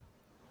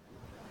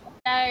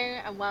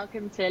and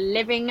welcome to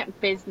Living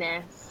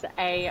Business,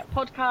 a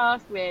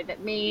podcast with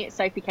me,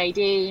 Sophie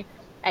KD,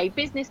 a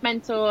business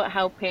mentor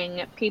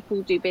helping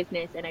people do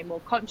business in a more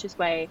conscious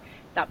way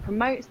that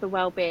promotes the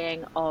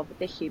well-being of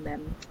the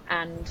human.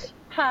 And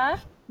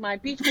her, my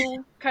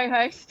beautiful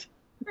co-host.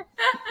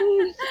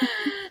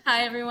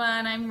 Hi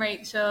everyone, I'm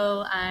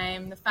Rachel.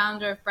 I'm the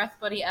founder of Breath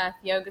Body Earth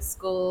Yoga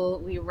School.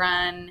 We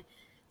run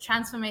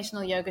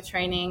transformational yoga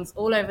trainings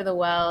all over the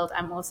world.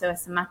 I'm also a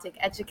somatic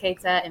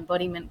educator,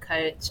 embodiment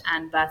coach,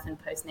 and birth and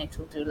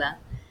postnatal doula.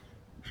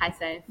 Hi,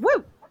 Soph.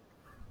 Woo!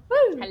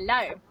 Woo!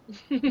 Hello.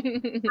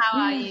 How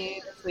are you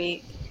this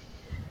week?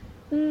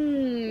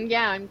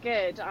 Yeah, I'm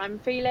good. I'm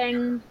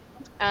feeling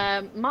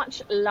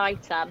much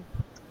lighter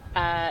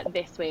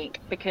this week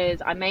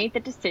because I made the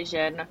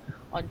decision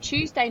on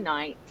Tuesday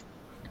night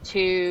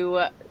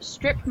to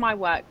strip my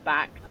work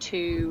back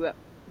to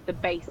the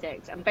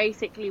basics and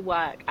basically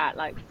work at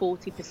like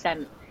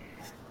 40%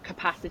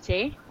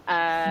 capacity.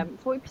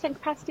 40%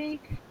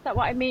 capacity, is that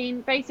what I mean?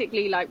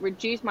 Basically like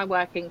reduce my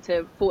working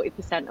to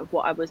 40% of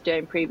what I was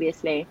doing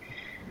previously.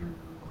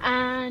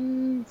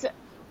 And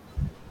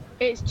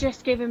it's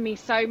just given me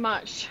so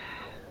much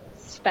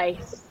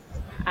space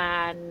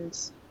and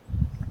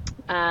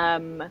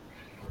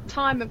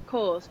time, of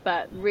course,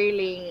 but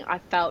really I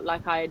felt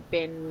like I had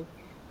been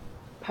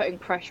putting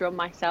pressure on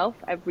myself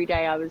every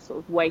day. I was sort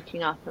of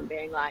waking up and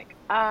being like,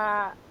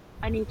 I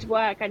need to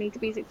work, I need to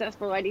be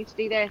successful, I need to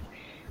do this.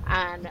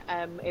 And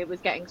it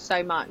was getting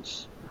so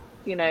much,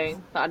 that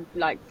I'd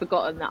like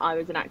forgotten that I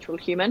was an actual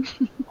human.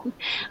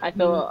 I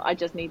thought I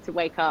just need to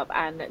wake up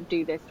and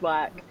do this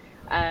work.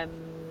 And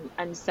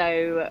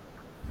so,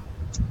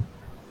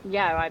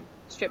 yeah, I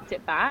stripped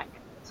it back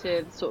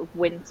to sort of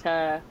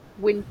winter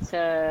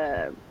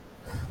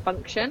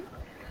function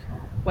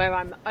where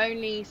I'm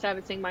only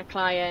servicing my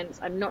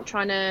clients. I'm not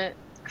trying to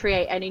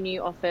create any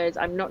new offers.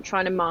 I'm not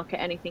trying to market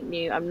anything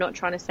new. I'm not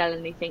trying to sell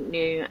anything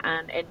new.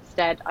 And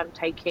instead, I'm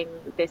taking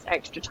this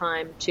extra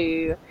time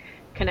to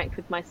connect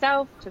with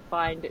myself, to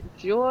find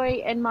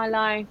joy in my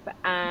life.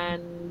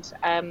 And,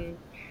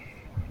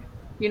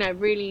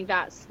 really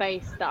that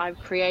space that I've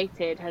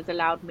created has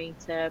allowed me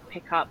to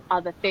pick up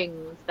other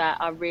things that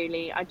are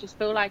really, I just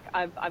feel like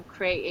I'm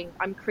creating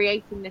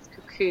this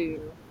cocoon,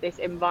 this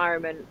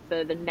environment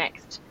for the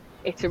next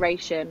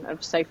iteration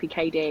of Sophie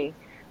KD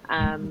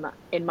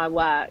in my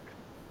work.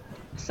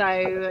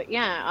 So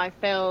yeah, I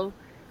feel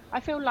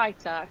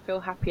lighter, I feel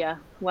happier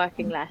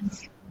working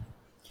less.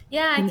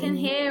 Yeah, I can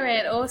hear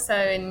it also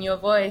in your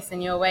voice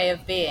and your way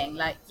of being.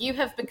 Like you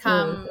have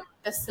become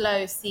the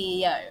slow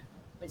CEO,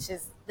 which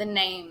is the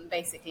name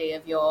basically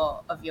of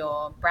your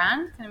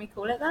brand. Can we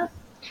call it that?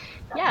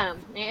 Yeah,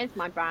 it is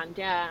my brand.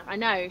 Yeah, I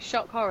know.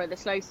 Shock horror. The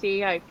slow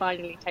CEO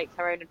finally takes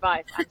her own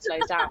advice and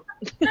slows down.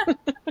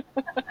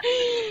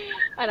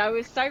 And I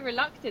was so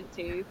reluctant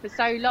to for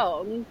so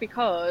long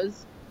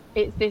because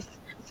it's this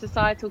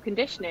societal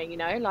conditioning,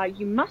 like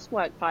you must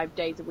work 5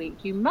 days a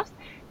week. You must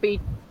be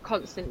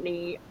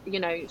constantly,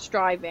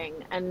 striving.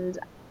 And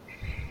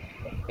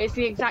it's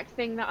the exact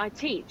thing that I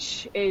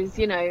teach is,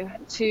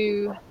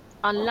 to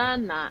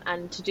unlearn that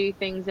and to do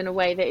things in a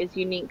way that is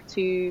unique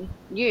to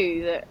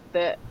you,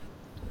 that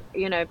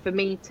for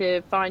me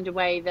to find a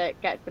way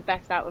that gets the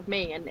best out of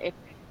me. And if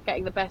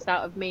getting the best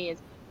out of me is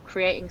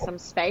creating some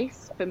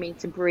space for me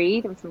to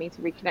breathe and for me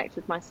to reconnect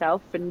with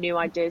myself, for new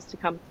ideas to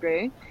come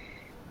through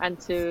and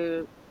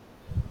to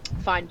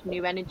find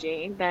new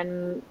energy,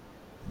 then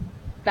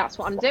that's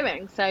what I'm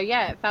doing. So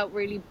yeah, it felt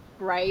really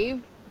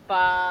brave,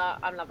 but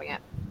I'm loving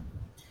it.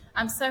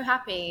 I'm so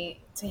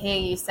happy to hear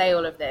you say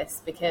all of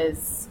this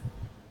because,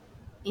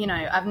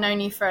 I've known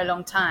you for a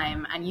long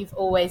time and you've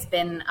always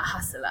been a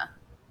hustler.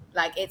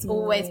 Like it's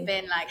always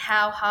been like,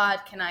 how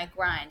hard can I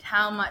grind?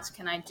 How much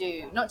can I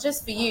do? Not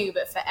just for you,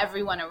 but for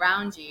everyone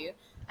around you.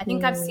 I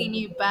think I've seen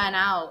you burn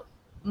out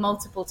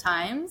multiple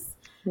times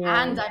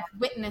and I've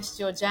witnessed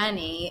your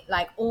journey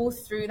like all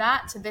through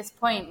that to this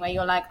point where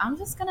you're like, I'm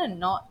just going to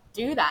not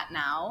do that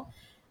now.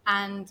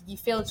 And you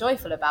feel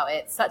joyful about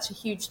it. It's such a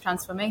huge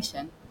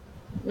transformation.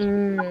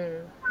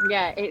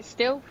 Yeah, it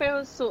still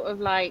feels sort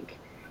of like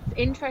it's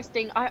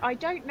interesting. I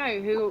don't know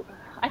who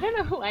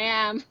I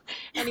am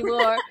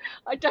anymore.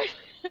 I don't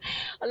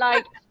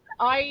like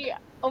I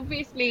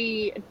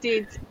obviously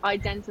did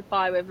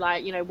identify with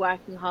like,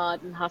 working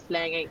hard and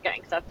hustling and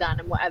getting stuff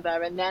done and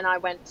whatever. And then I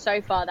went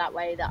so far that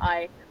way that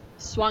I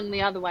swung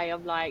the other way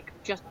of like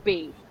just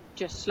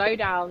slow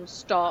down,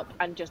 stop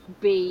and just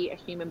be a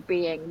human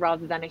being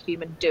rather than a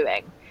human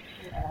doing.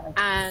 Yes.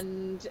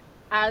 And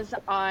as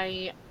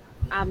I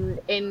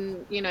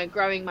in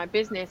growing my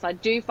business, I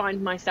do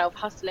find myself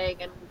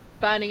hustling and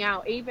burning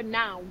out. Even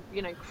now,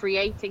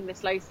 creating the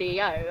slow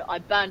CEO, I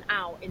burnt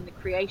out in the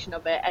creation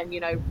of it and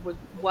was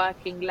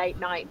working late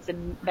nights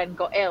and then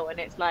got ill. And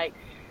it's like,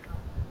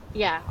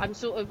 yeah, I'm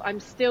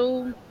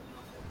still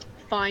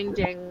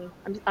finding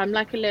I'm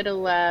like a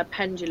little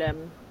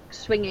pendulum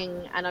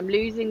swinging, and I'm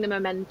losing the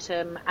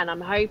momentum, and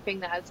I'm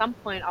hoping that at some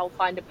point I'll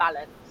find a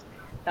balance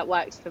that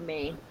works for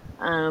me.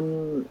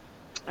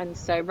 And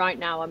so right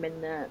now I'm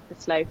in the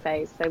slow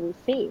phase, so we'll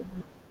see.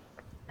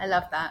 I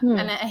love that. Hmm.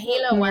 And a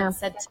healer Yeah. once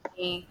said to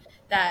me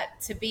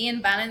that to be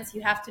in balance,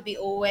 you have to be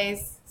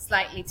always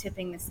slightly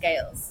tipping the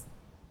scales,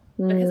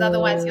 because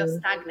otherwise you're Mm.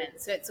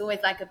 stagnant. So it's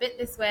always like a bit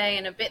this way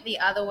and a bit the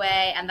other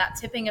way. And that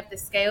tipping of the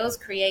scales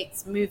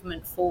creates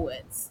movement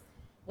forwards.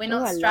 We're Oh,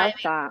 not I love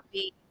striving that. to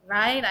be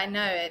right. I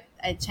know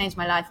it changed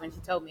my life when she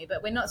told me,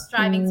 but we're not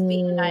striving to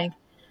be like Mm.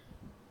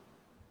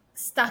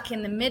 stuck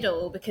in the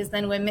middle, because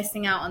then we're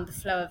missing out on the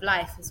flow of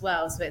life as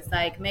well. So it's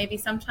like maybe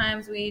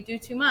sometimes we do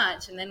too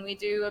much and then we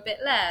do a bit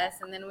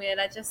less, and then we're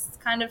like just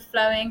kind of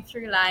flowing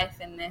through life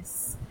in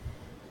this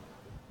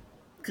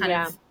kind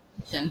Yeah. of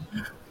motion.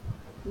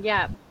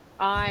 Yeah.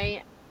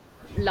 I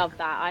love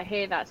that. I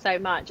hear that so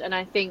much. And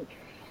I think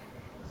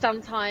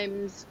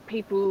sometimes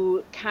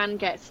people can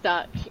get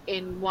stuck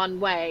in one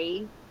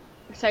way.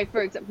 So,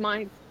 for example,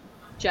 my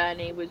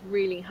journey was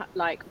really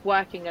like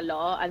working a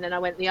lot, and then I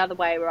went the other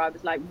way where I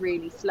was like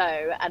really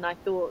slow, and I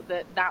thought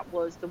that that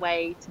was the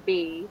way to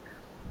be.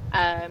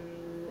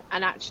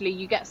 And actually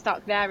you get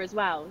stuck there as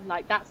well.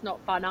 Like that's not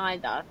fun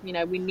either. You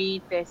know, we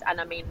need this. And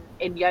I mean,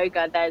 in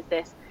yoga there's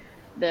this,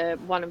 the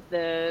one of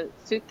the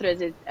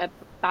sutras is a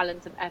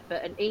balance of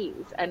effort and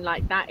ease, and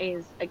like that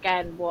is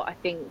again what I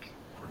think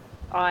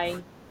I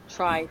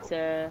try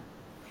to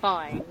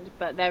find.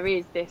 But there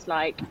is this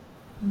like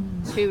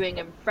toing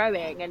and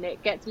froing, and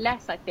it gets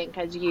less, I think,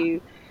 as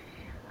you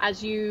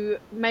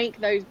make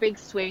those big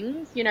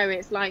swings. You know,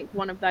 it's like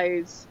one of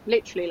those,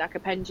 literally like a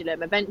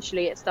pendulum.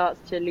 Eventually it starts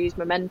to lose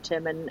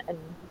momentum, and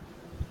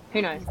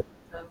who knows.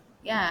 So,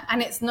 yeah,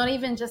 and it's not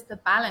even just the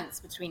balance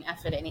between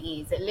effort and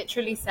ease. It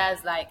literally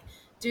says like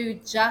do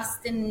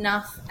just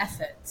enough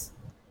effort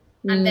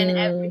and then Mm,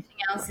 everything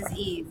else is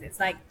ease. It's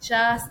like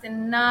just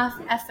enough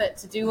effort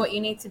to do what you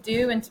need to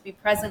do and to be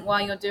present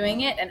while you're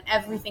doing it, and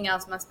everything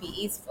else must be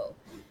easeful.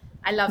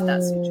 I love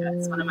that sutra.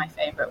 It's one of my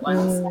favorite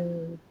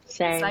ones. It's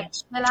same. like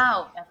chill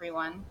out,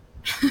 everyone.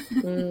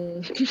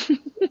 Mm.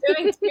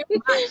 Doing too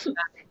much,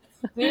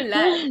 guys. Do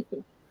less.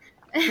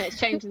 Let's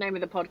change the name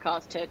of the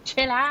podcast to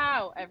chill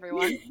out,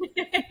 everyone.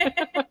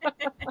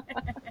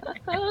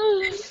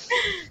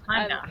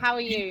 I'm down. How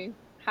are you?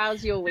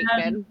 How's your week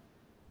been?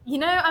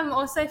 I'm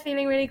also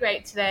feeling really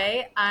great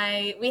today.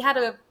 We had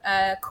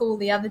a call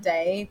the other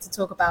day to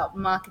talk about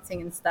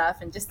marketing and stuff,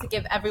 and just to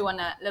give everyone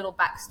a little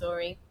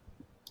backstory,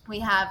 we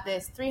have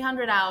this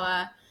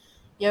 300-hour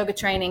yoga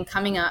training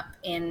coming up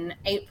in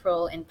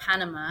April in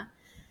Panama,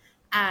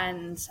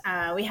 and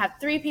we had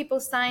 3 people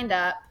signed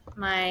up.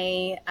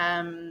 My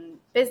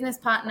business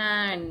partner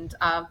and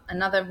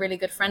another really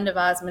good friend of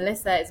ours,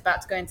 Melissa, is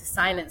about to go into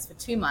silence for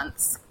 2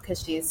 months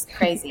because she's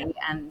crazy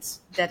and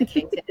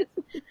dedicated.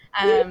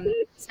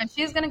 So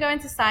she was going to go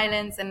into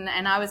silence, and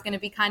I was going to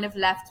be kind of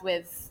left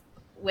with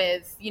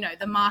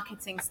the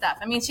marketing stuff.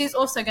 I mean, she's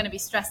also going to be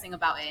stressing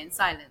about it in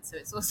silence, so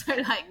it's also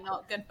like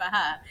not good for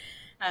her.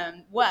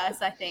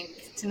 Worse, I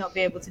think, to not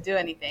be able to do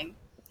anything.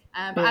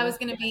 But I Yeah. was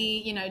going to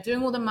be,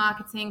 doing all the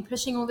marketing,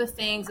 pushing all the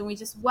things, and we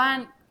just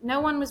weren't. No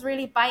one was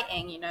really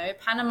biting.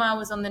 Panama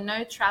was on the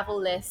no travel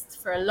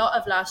list for a lot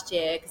of last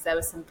year because there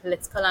was some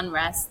political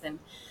unrest, and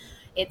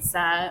it's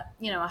a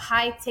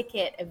high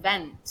ticket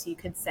event, you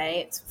could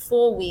say. It's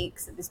 4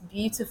 weeks at this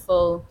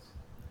beautiful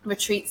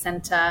retreat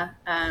center.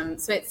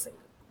 So it's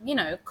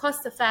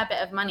costs a fair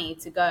bit of money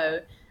to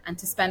go and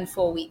to spend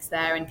 4 weeks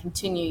there and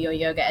continue your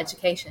yoga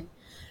education.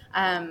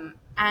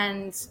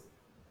 And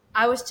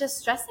I was just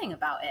stressing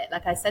about it.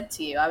 Like I said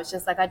to you, I was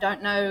just like, I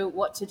don't know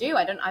what to do.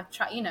 I've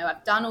tried,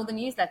 I've done all the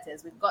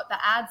newsletters. We've got the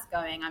ads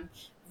going. I'm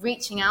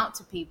reaching out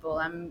to people.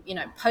 I'm,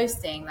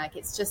 posting, like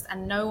it's just,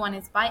 and no one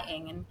is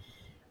biting. And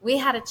we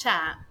had a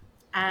chat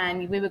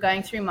and we were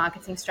going through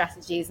marketing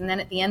strategies. And then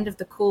at the end of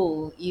the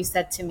call, you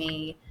said to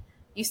me,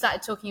 you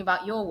started talking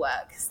about your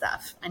work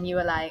stuff. And you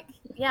were like,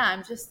 yeah,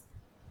 I'm just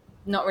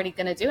not really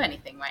going to do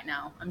anything right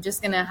now. I'm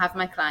just going to have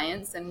my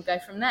clients and go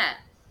from there.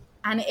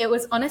 And it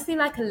was honestly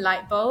like a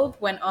light bulb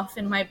went off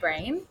in my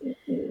brain.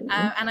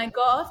 Mm. And I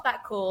got off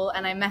that call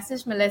and I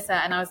messaged Melissa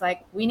and I was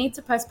like, we need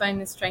to postpone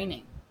this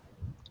training.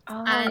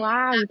 Oh And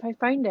wow, you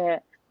postponed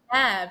it.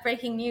 yeah,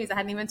 breaking news. I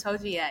hadn't even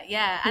told you yet.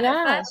 Yeah. And at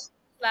Yeah. first,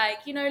 like,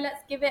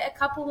 let's give it a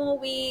couple more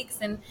weeks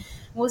and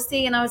we'll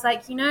see. And I was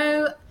like,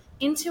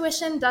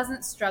 intuition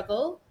doesn't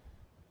struggle.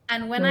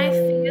 And when I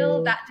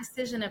feel Mm. that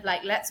decision of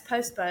like, let's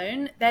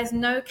postpone, there's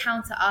no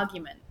counter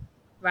argument,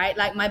 right?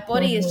 Like my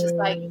body is just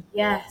like, Mhm.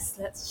 yes,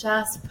 let's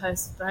just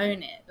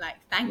postpone it. Like,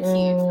 thank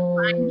you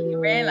for finally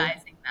Mm.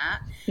 realizing that.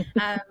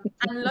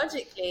 And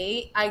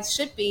logically, I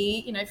should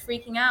be,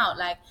 freaking out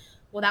like,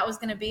 well, that was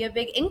going to be a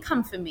big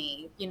income for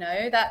me.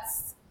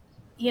 That's,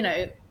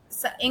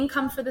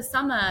 income for the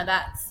summer.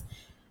 That's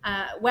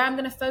where I'm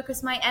going to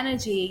focus my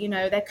energy.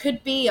 There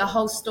could be a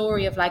whole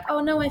story of like, oh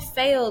no, I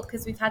failed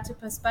because we've had to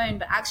postpone,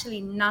 but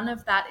actually none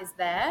of that is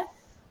there.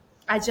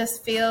 I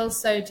just feel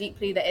so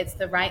deeply that it's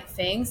the right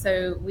thing.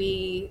 So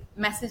we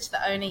messaged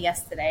the owner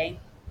yesterday.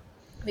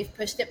 We've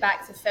pushed it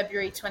back to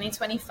February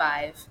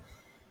 2025.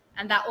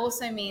 And that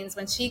also means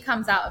when she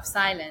comes out of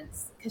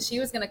silence, because she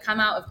was going to come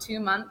out of 2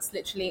 months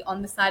literally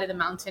on the side of the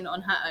mountain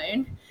on her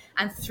own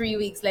and 3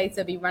 weeks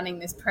later be running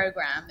this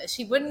program that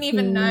she wouldn't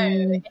even know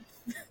Mm.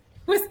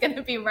 was going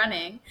to be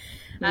running.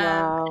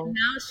 And Wow.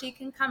 now she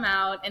can come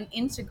out and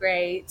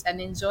integrate and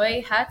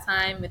enjoy her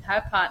time with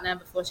her partner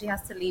before she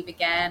has to leave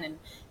again, and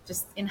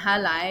just in her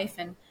life.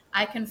 And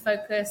I can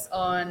focus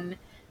on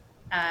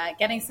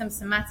getting some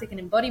somatic and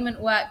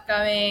embodiment work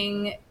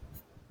going,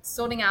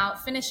 sorting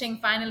out, finishing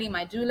finally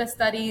my doula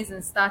studies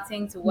and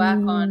starting to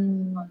work Mm.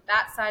 on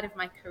that side of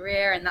my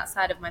career and that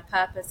side of my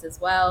purpose as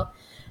well.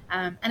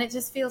 And it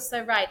just feels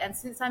so right. And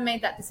since I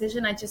made that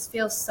decision, I just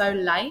feel so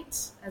light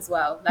as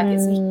well. Like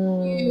it's a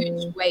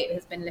huge Mm. weight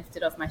has been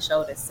lifted off my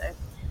shoulders. So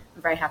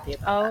I'm very happy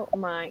about that. Oh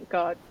my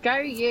God. Go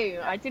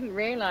you. I didn't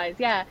realize.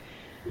 Yeah.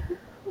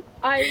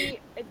 I,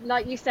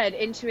 like you said,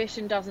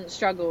 intuition doesn't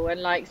struggle.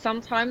 And like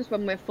sometimes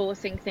when we're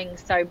forcing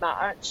things so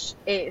much,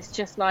 it's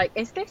just like,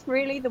 is this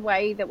really the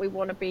way that we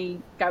want to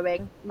be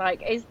going?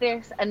 Like, is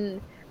this?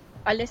 And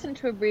I listened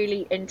to a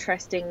really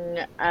interesting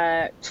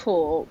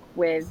talk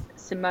with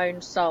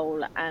Simone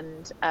Soul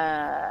and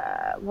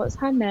what's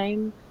her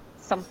name?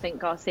 Something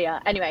Garcia.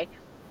 Anyway,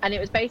 and it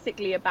was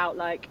basically about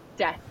like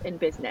death in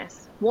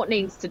business. What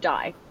needs to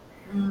die?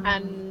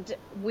 And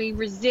we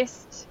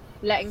resist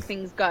letting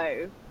things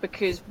go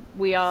because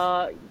we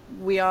are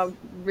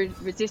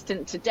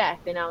resistant to death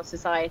in our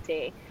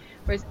society.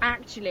 Whereas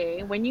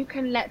actually when you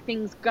can let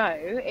things go,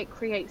 it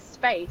creates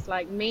space.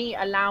 Like me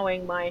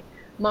allowing my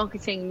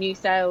marketing, new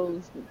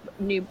sales,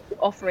 new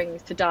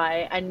offerings to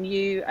die, and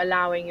you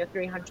allowing your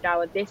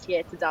 300-hour this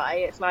year to die,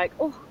 it's like,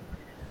 oh,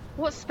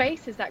 what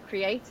space has that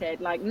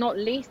created? Like not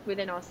least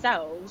within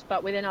ourselves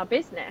but within our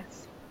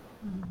business.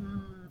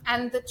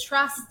 And the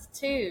trust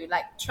too,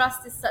 like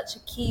trust is such a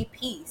key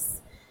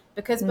piece,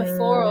 because Mm,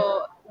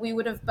 before we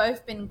would have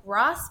both been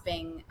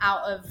grasping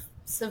out of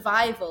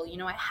survival.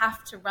 I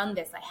have to run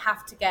this, I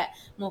have to get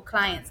more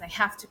clients, I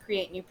have to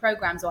create new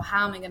programs, or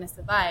how am I going to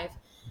survive?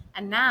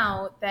 And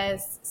now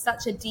there's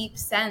such a deep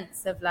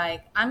sense of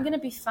like, I'm going to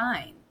be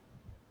fine,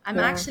 I'm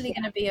yeah. actually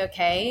going to be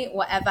okay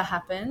whatever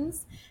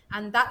happens.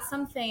 And that's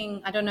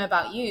something, I don't know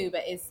about you,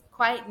 but is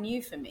quite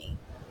new for me.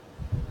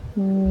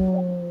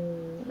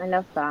 I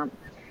love that.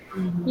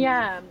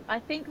 Yeah, I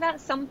think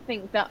that's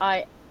something that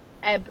I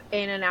ebb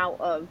in and out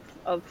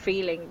of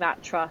feeling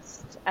that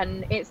trust.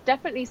 And it's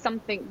definitely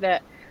something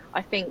that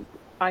I think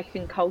I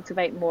can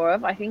cultivate more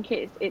of. I think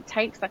it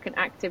takes like an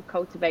active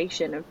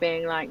cultivation of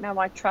being like, no,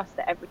 I trust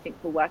that everything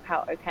will work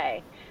out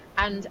okay.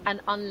 And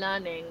an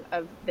unlearning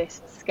of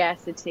this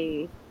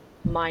scarcity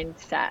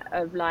mindset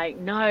of like,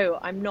 no,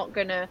 I'm not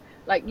gonna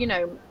like,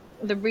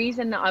 the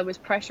reason that I was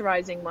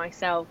pressurizing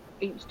myself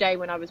each day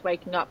when I was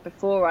waking up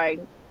before I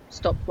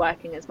stopped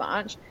working as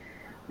much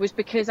was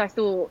because I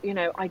thought,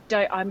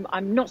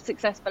 I'm not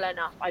successful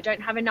enough. I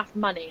don't have enough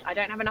money. I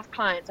don't have enough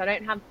clients. I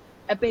don't have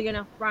a big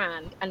enough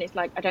brand. And it's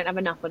like, I don't have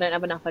enough. I don't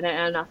have enough. I don't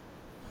have enough.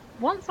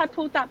 Once I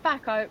pulled that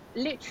back, I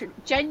literally,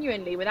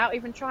 genuinely, without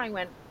even trying,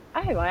 went,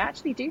 oh, I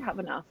actually do have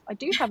enough. I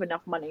do have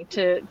enough money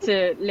to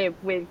live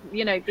with,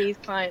 these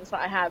clients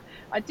that I have.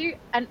 I do.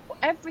 And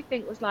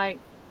everything was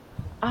like,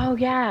 oh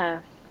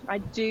yeah, I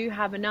do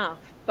have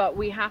enough. But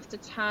we have to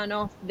turn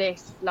off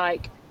this,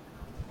 like,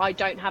 I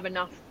don't have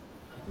enough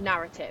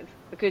narrative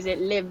because it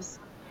lives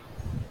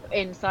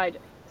inside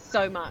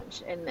so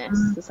much in this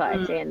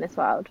society, in this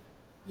world.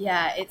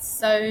 Yeah, it's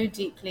so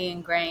deeply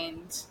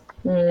ingrained.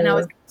 And I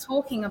was Mm,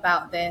 talking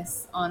about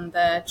this on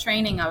the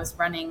training I was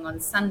running on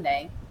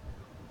Sunday.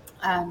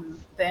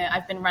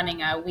 I've been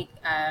running a week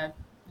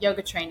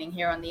yoga training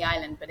here on the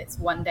island, but it's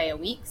one day a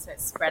week, so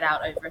it's spread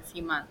out over a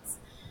few months.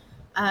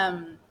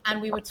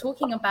 And we were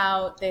talking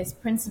about this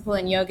principle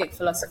in yogic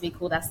philosophy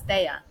called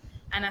asteya.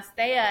 And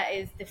asteya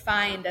is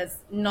defined as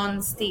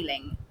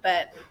non-stealing,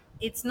 but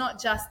it's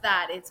not just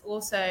that, it's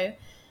also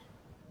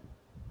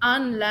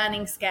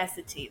unlearning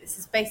scarcity. This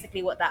is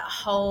basically what that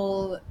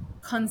whole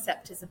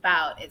concept is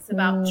about. It's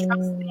about mm,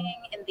 trusting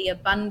in the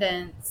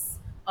abundance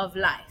of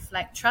life,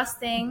 like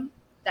trusting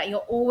that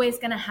you're always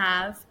going to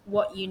have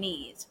what you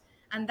need.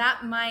 And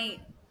that might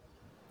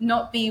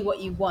not be what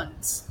you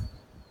want,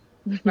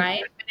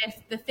 right? But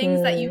if the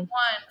things that you mm,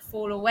 want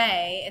fall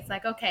away, it's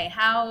like, okay,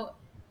 how,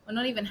 well,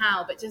 not even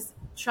how, but just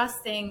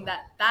trusting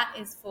that that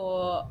is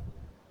for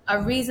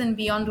a reason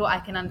beyond what I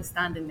can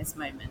understand in this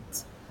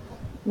moment.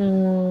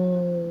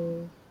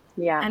 mm.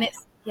 Yeah. And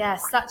it's, yeah,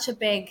 such a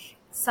big,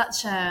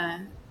 such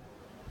a,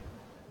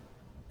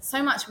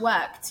 so much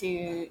work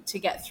to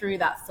get through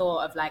that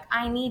thought of like,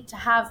 I need to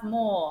have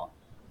more,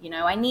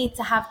 I need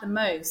to have the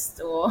most.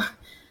 Or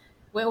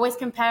we're always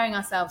comparing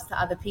ourselves to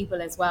other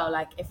people as well.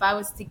 Like if I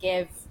was to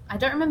give, I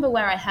don't remember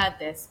where I heard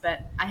this,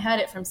 but I heard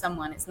it from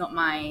someone, it's not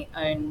my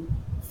own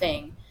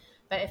thing,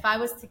 but if I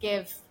was to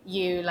give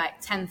you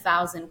like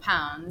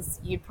 £10,000,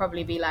 you'd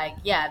probably be like,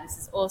 yeah, this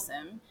is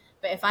awesome.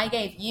 But if I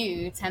gave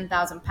you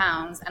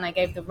 £10,000 and I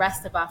gave the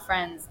rest of our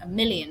friends £1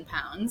 million,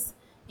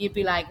 you'd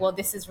be like, well,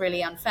 this is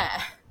really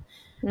unfair.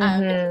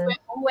 Because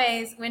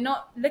Mm-hmm. we're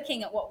not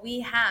looking at what we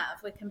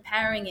have, we're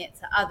comparing it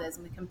to others,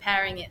 and we're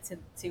comparing it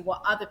to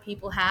what other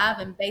people have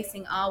and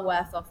basing our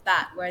worth off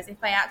that. Whereas if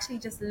I actually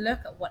just look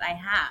at what I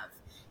have,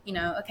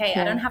 Okay,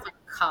 I Yeah. don't have a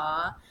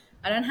car.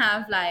 I don't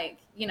have like,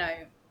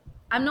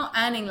 I'm not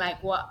earning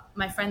like what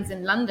my friends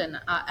in London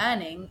are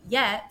earning,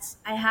 yet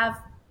I have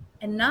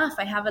enough.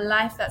 I have a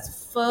life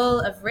that's full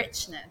of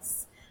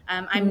richness.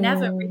 I'm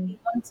never Mm, really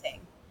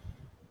wanting.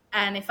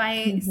 And if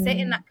I sit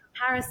in mhm. that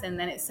comparison,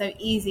 then it's so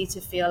easy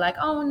to feel like,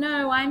 oh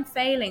no, I'm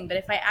failing. But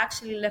if I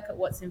actually look at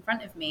what's in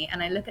front of me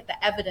and I look at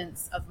the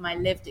evidence of my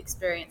lived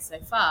experience so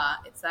far,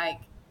 it's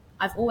like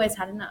I've always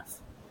had enough.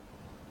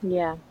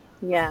 Yeah.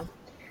 Yeah.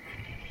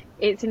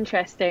 It's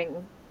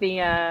interesting the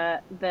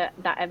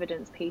that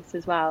evidence piece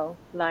as well.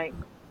 Like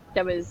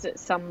there was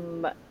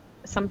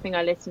something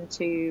I listened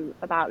to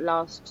about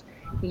last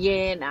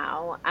year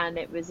now, and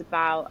it was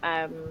about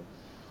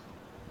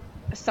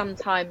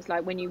sometimes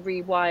like when you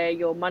rewire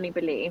your money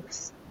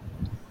beliefs,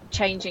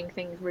 changing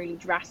things really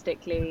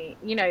drastically.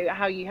 You know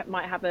how you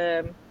might have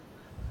uh,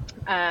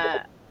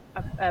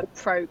 a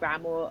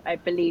program or a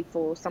belief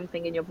or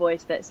something in your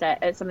voice that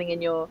says something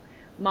in your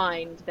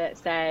mind that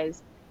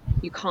says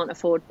you can't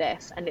afford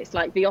this, and it's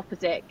like the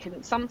opposite.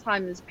 Can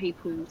sometimes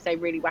people say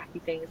really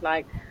wacky things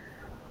like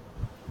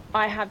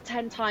I have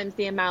 10 times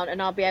the amount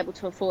and I'll be able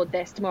to afford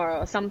this tomorrow,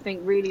 or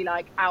something really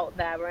like out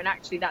there, and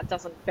actually that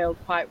doesn't feel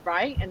quite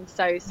right. And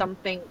so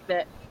something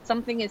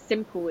as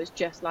simple as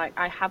just like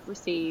I have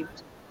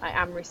received, I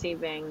am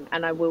receiving,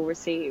 and I will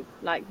receive,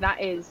 like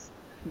that is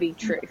the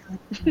truth.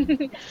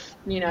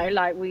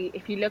 Like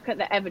if you look at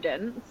the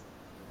evidence,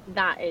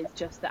 that is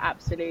just the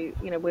absolute,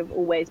 we've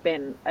always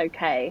been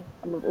okay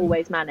and we've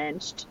always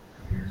managed.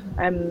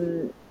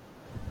 Um,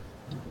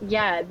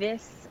 yeah,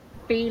 this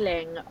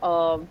feeling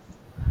of,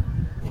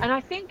 and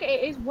I think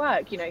it is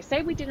work,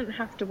 say we didn't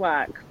have to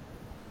work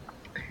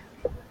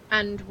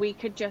and we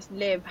could just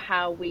live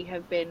how we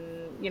have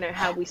been,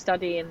 how we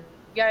study in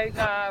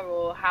yoga,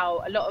 or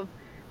how a lot of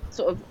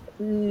sort of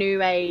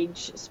new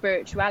age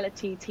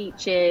spirituality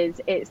teaches.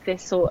 It's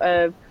this sort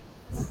of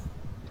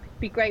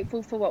be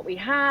grateful for what we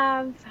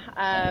have,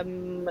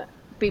 um,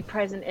 be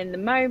present in the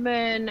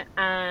moment,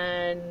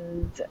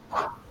 and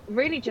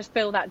really just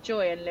feel that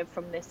joy and live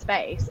from this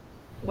space.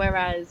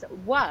 Whereas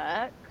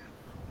work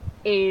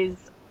is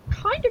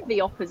kind of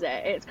the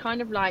opposite. It's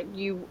kind of like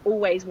you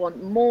always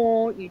want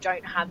more, you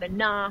don't have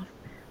enough,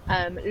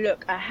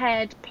 look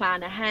ahead,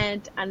 plan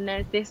ahead. And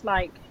there's this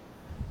like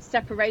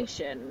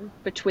separation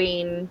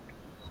between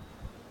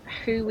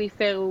who we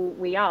feel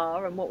we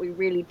are and what we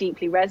really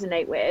deeply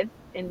resonate with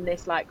in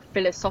this like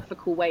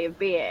philosophical way of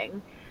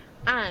being,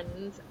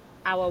 and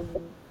our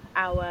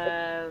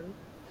our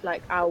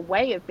like our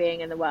way of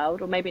being in the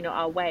world, or maybe not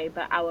our way,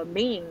 but our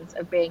means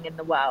of being in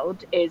the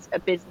world is a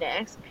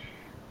business.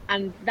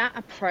 And that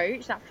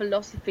approach, that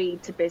philosophy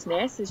to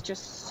business is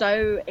just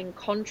so in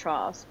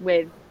contrast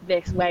with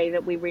this way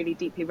that we really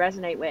deeply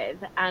resonate with.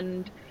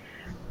 And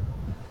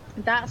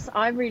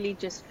I really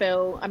just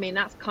feel, I mean,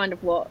 that's kind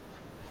of what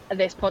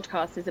this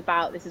podcast is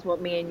about. This is what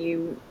me and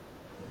you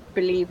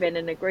believe in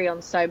and agree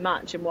on so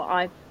much. And what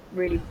I've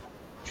really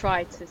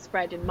tried to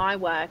spread in my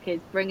work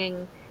is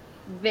bringing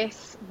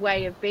this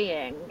way of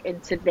being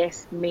into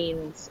this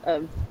means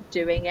of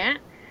doing it.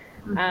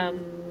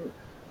 Um,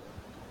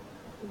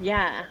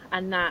 yeah,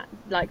 and that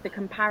like the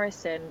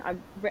comparison,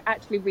 I'm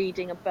actually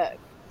reading a book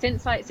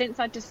since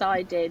I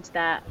decided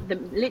that, the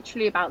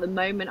literally about the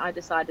moment I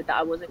decided that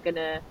I wasn't going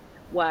to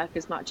work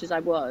as much as I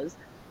was,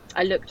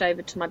 I looked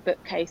over to my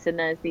bookcase and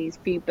there's these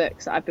few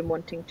books that I've been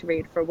wanting to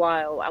read for a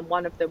while, and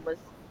one of them was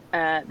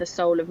The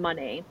Soul of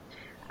Money.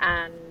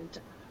 And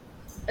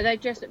they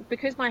just,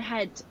 because my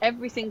head,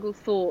 every single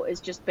thought has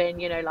just been,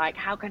 like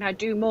how can I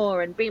do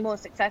more and be more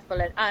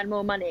successful and earn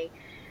more money,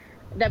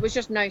 there was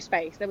just no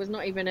space. There was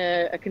not even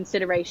a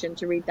consideration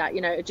to read that,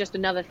 just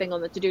another thing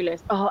on the to-do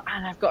list. Oh,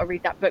 and I've got to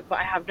read that book, but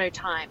I have no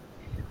time.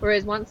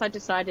 Whereas once I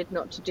decided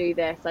not to do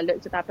this, I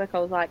looked at that book, I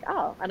was like,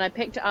 oh, and I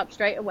picked it up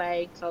straight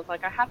away because I was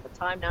like, I have the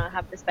time now, I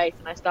have the space,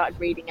 and I started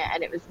reading it,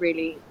 and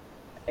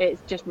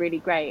it's just really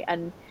great.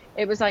 And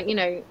it was like,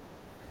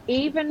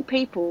 even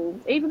people,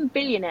 even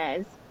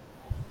billionaires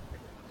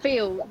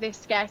feel this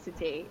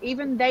scarcity.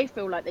 Even they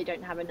feel like they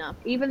don't have enough.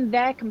 Even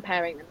they're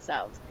comparing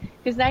themselves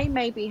because they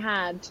maybe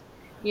had,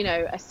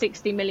 a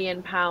 60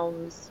 million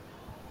pounds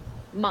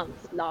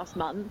month last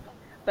month,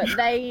 but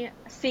they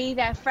see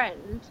their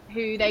friend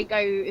who they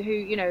go,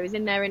 who, is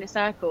in their inner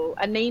circle,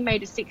 and they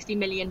made a 60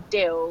 million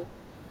deal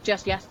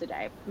just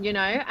yesterday,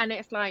 and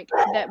it's like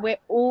that we're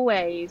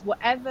always,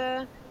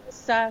 whatever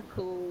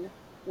circle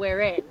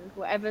we're in,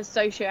 whatever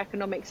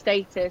socioeconomic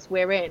status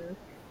we're in,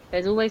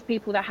 there's always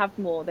people that have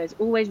more. There's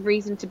always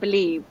reason to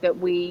believe that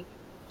we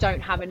don't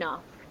have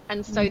enough.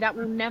 And so that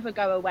will never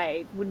go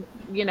away.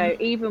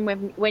 Even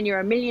when you're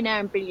a millionaire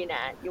and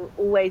billionaire, you'll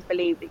always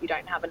believe that you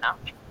don't have enough.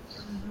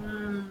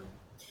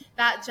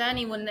 That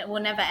journey will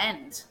never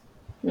end.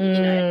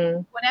 You know,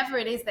 Mm, whatever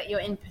it is that you're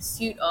in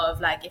pursuit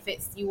of, like if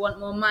it's you want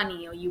more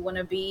money or you want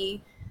to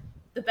be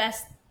the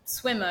best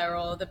swimmer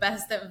or the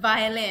best at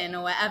violin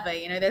or whatever,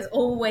 there's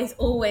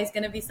always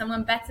going to be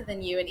someone better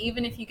than you. And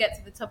even if you get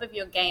to the top of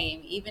your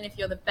game, even if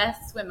you're the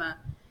best swimmer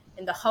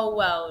in the whole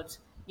world,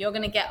 you're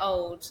going to get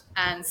old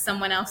and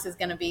someone else is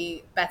going to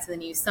be better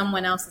than you.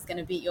 Someone else is going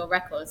to beat your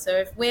record. So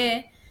if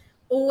we're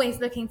always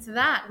looking to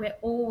that, we're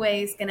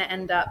always going to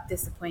end up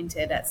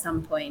disappointed at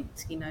some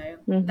point. You know,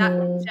 that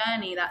Mm-hmm.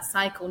 journey, that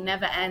cycle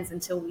never ends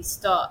until we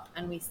stop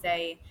and we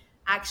say,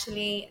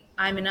 actually,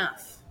 I'm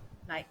enough.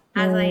 Like,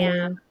 as I am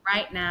Mm,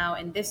 right now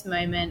in this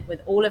moment,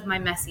 with all of my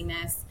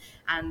messiness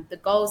and the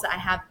goals that I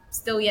have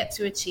still yet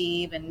to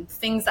achieve and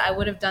things that I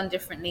would have done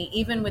differently,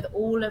 even with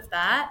all of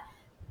that,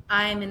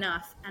 I'm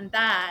enough. And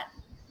that,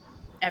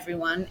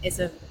 everyone, is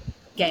a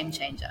game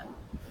changer.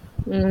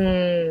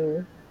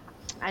 mm.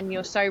 And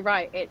you're so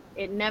right.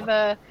 It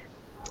never.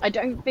 I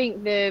don't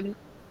think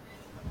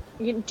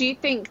do you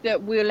think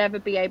that we'll ever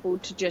be able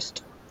to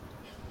just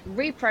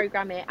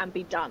reprogram it and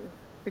be done?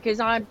 Because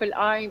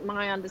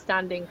my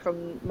understanding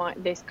from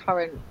this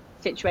current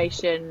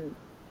situation,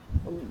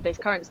 this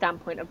current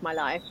standpoint of my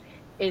life,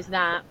 is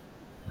that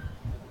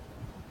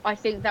I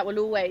think that will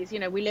always,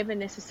 we live in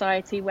this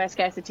society where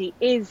scarcity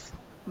is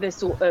the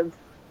sort of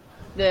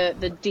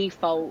the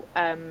default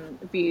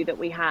view that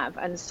we have,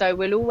 and so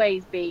we'll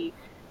always be,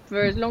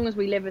 for as long as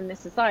we live in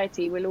this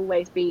society, we'll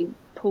always be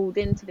pulled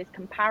into this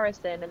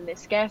comparison and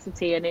this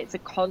scarcity, and it's a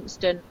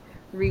constant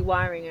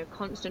rewiring, a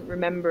constant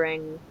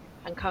remembering,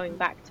 and coming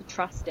back to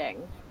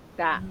trusting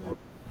that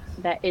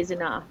there is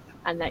enough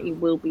and that you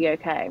will be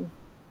okay.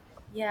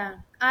 Yeah.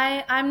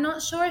 I'm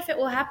not sure if it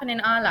will happen in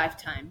our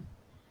lifetime,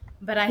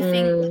 but I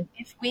think Mm,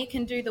 if we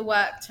can do the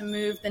work to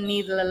move the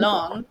needle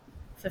along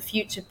for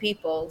future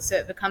people so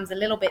it becomes a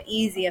little bit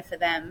easier for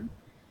them,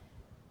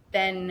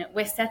 then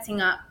we're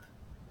setting up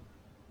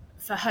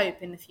for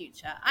hope in the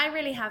future. I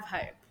really have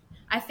hope.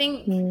 I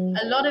think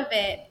mm, a lot of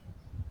it,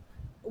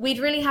 we'd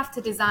really have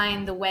to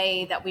design the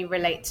way that we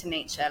relate to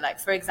nature. Like,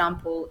 for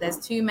example, there's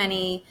too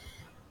many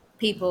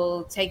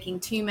people taking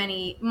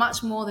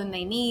much more than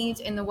they need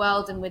in the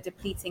world, and we're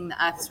depleting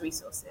the earth's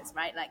resources,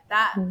 right? Like,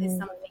 that is mm,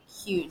 something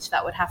huge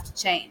that would have to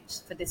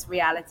change for this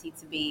reality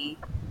to be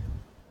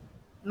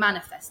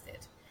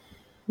manifested.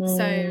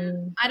 So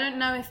mm, I don't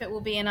know if it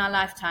will be in our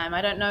lifetime.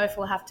 I don't know if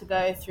we'll have to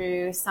go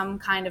through some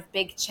kind of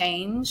big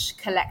change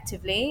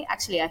collectively.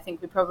 Actually, I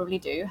think we probably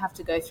do have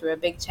to go through a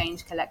big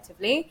change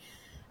collectively.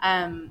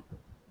 Um,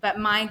 but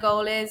my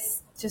goal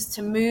is just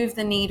to move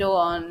the needle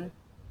on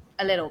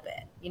a little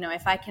bit. You know,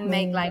 if I can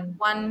make like mm,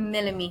 1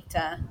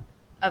 millimeter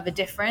of a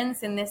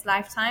difference in this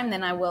lifetime,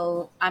 then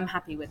I'm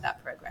happy with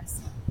that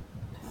progress.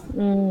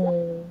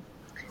 mm.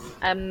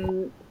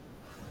 Um,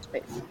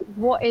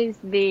 what is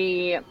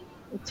the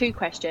two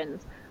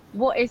questions?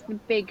 What is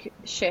the big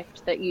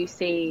shift that you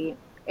see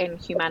in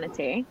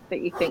humanity that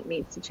you think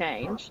needs to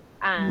change?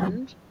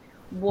 And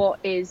what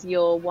is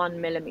your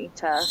 1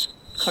 millimeter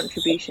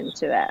contribution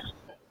to it?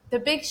 The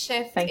big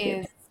shift Thank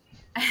you. is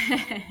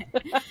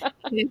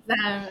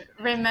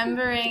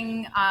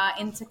remembering our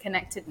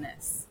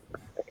interconnectedness.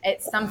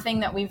 It's something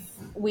that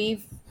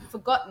we've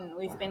forgotten.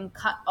 We've been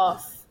cut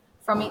off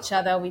from each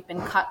other. We've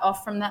been cut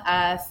off from the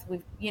earth.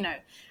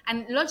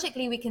 And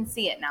logically we can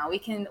see it now.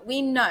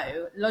 We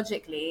know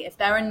logically if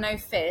there are no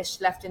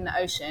fish left in the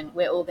ocean,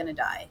 we're all going to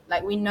die.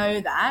 Like, we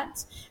know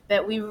that,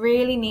 but we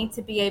really need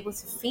to be able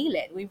to feel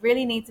it. We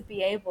really need to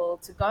be able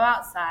to go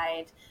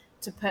outside,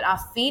 to put our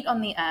feet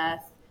on the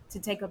earth, to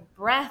take a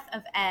breath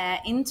of air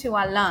into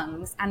our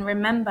lungs and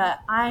remember,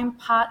 I'm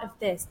part of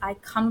this. I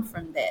come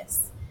from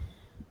this.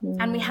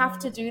 And we have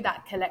to Mm, do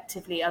that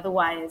collectively.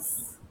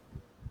 Otherwise,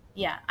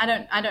 yeah, I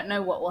don't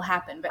know what will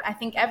happen. But I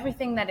think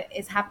everything that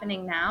is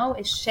happening now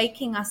is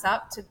shaking us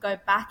up to go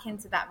back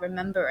into that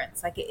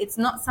remembrance. Like, it's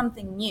not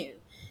something new.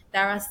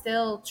 There are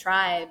still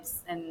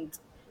tribes and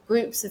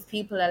groups of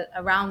people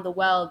around the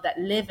world that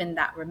live in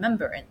that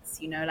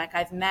remembrance. You know, like,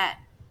 I've met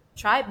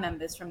tribe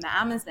members from the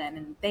Amazon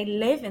and they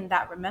live in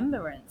that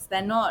remembrance.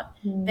 They don't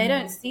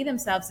mm, see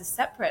themselves as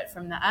separate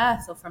from the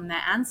earth or from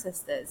their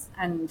ancestors.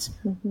 And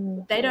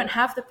mhm, they don't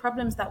have the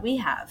problems that we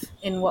have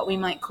in what we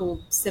might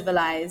call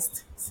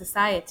civilized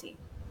society.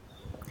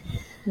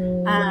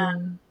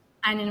 mm,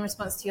 And in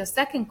response to your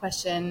second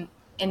question,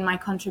 in my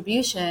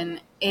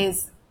contribution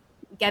is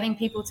getting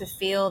people to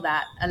feel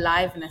that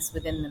aliveness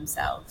within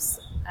themselves.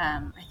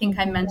 I think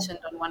I mhm, mentioned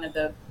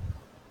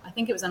I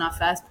think it was on our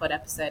first pod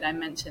episode, I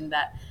mentioned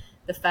that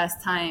the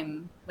first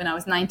time when I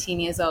was 19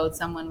 years old,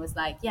 someone was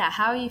like, yeah,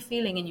 how are you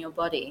feeling in your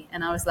body?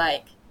 And I was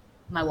like,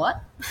 my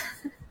what?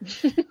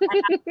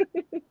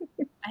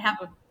 I have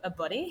a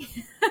body.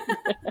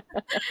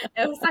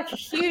 It was like a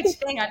huge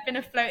thing. I'd been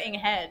a floating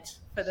head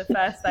for the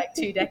first like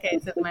 2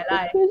 decades of my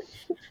life.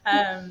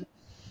 Um,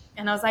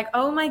 and I was like,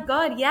 oh my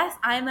God, yes,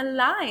 I'm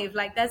alive.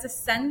 Like, there's a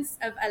sense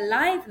of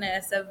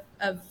aliveness,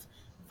 of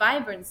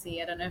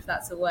vibrancy. I don't know if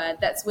that's a word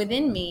that's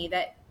within me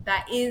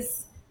that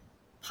is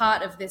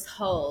part of this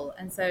whole.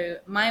 And so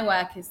my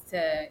work is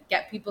to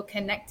get people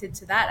connected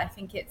to that. I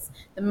think it's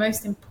the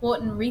most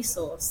important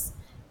resource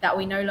that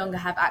we no longer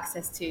have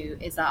access to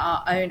is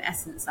our own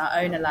essence, our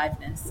own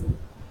aliveness.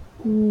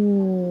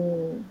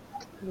 mm.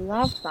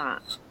 Love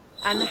that.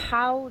 And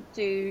how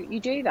do you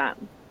do that?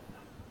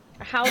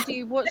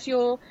 What's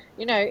your,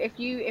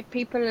 if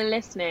people are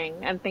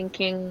listening and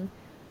thinking,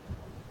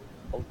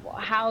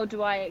 how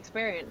do I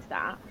experience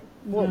that?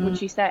 What Mm.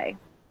 would you say?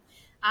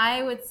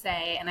 I would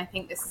say, and I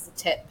think this is a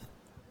tip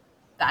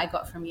that I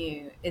got from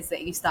you, is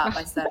that you start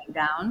by slowing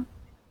down.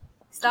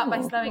 Start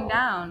by Oh. slowing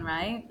down,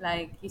 right?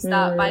 Like you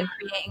start by Mm,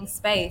 creating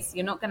space.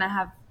 You're not going to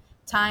have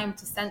time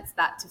to sense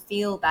that, to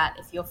feel that,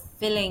 if you're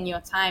filling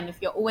your time,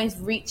 if you're always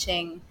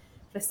reaching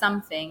for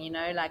something,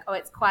 like, oh,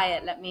 it's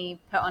quiet, let me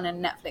put on a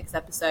Netflix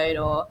episode,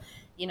 or,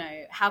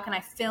 how can I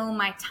fill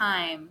my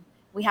time?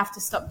 We have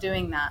to stop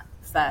doing that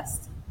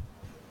first.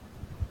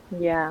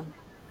 yeah,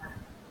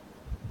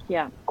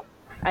 yeah.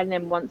 And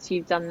then once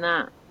you've done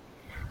that,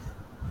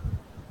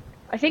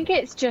 I think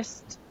it's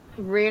just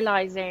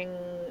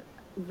realizing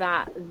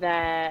that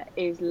there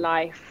is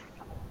life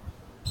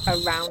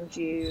around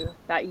you,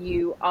 that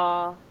you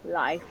are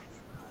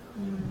life,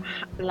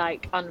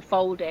 like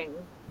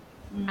unfolding,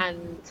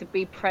 and to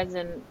be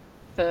present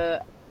for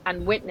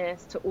and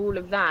witness to all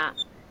of that,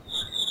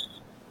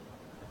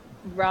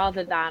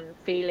 rather than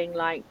feeling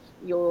like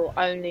you're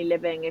only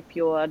living if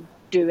you're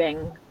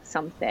doing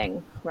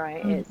something,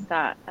 right? It's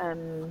that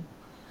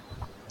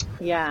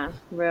yeah,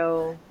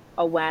 real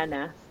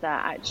awareness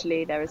that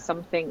actually there is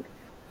something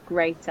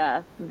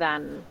greater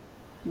than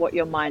what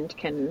your mind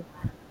can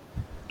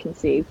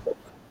conceive.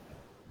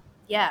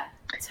 Yeah,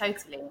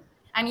 totally.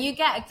 And you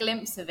get a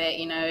glimpse of it,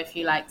 if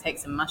you like take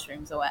some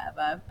mushrooms or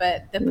whatever.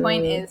 But the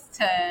point Mm, is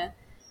to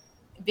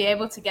be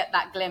able to get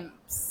that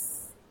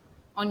glimpse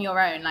on your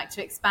own, like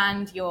to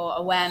expand your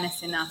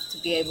awareness enough to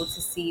be able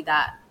to see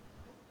that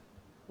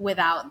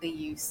without the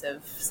use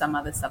of some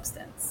other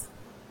substance.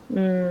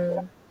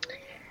 mm.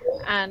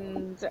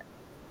 And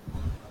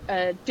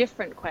a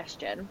different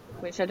question,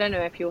 which I don't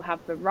know if you'll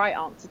have the right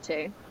answer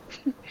to.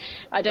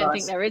 I don't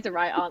think Gosh. there is a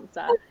right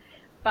answer,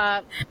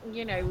 but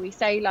we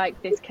say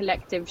like this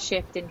collective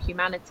shift in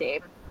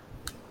humanity,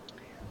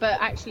 but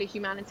actually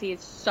humanity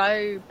is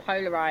so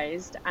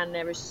polarized and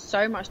there is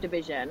so much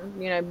division,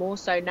 more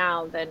so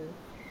now than,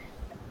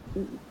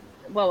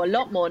 well, a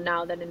lot more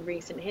now than in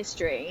recent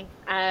history.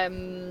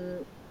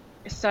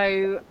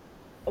 So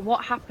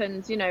what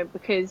happens,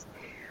 because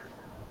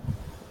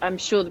I'm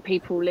sure the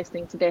people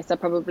listening to this are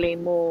probably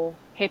more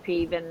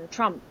hippie than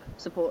Trump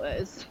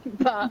supporters.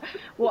 But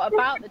what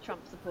about the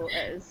Trump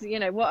supporters?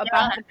 What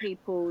about the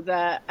people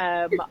that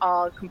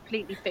are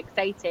completely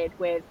fixated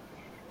with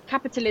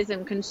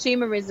capitalism,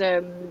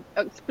 consumerism,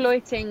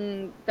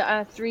 exploiting the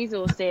earth's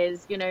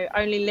resources,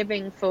 only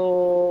living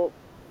for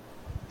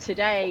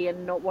today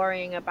and not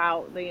worrying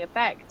about the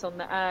effect on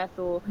the earth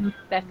or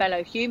their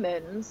fellow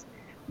humans?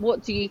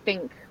 What do you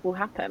think will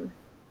happen?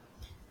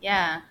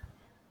 Yeah.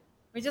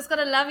 We just got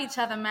to love each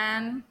other,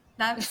 man.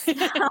 That's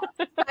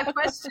my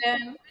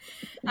question.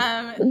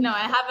 No,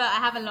 I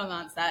have a long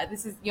answer.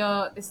 This is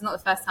not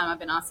the first time I've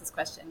been asked this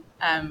question.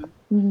 I've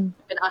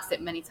been asked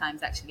it many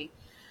times actually.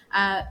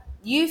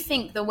 You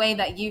think the way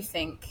that you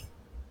think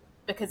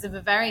because of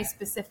a very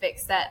specific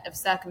set of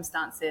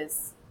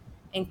circumstances,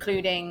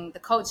 including the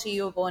culture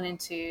you were born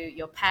into,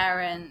 your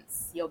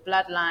parents, your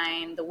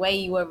bloodline, the way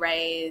you were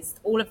raised,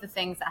 all of the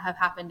things that have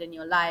happened in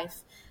your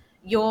life.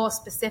 Your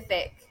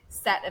specific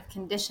set of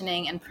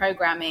conditioning and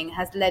programming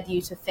has led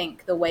you to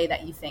think the way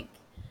that you think.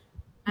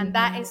 And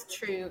that Mm-hmm. is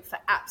true for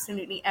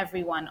absolutely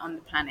everyone on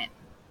the planet.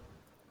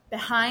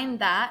 Behind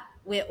that,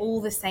 we're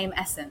all the same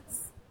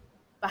essence.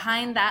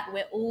 Behind that,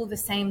 we're all the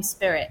same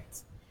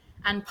spirit.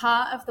 And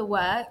part of the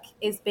work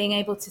is being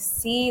able to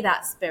see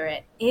that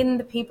spirit in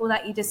the people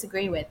that you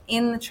disagree with,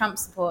 in the Trump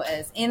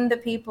supporters, in the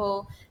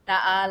people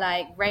that are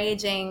like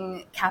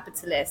raging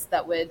capitalists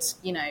that would,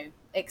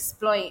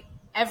 exploit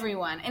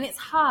everyone. And it's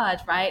hard,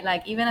 right?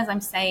 Like, even as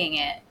I'm saying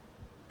it,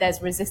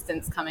 there's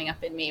resistance coming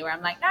up in me where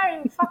I'm like,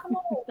 no, fuck them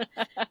all.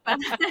 But,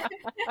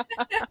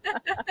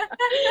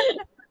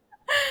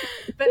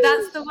 but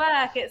that's the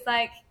work. It's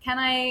like, can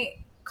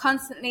I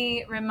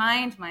constantly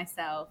remind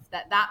myself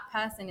that that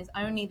person is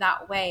only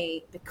that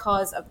way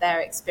because of their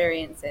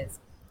experiences?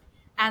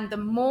 And the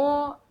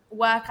more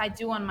work I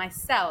do on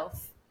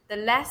myself, the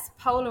less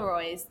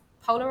polarized,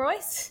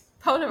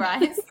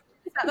 is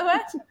that the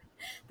word?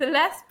 The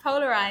less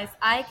polarized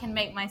I can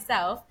make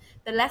myself,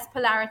 the less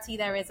polarity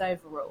there is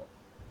overall.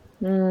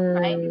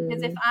 Right?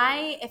 Because if Mm,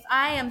 I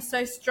am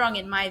so strong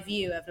in my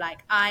view of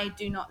like I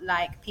do not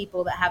like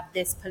people that have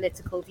this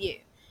political view,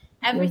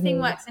 everything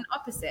mm-hmm, works in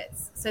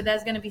opposites. So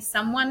there's going to be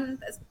someone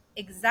that's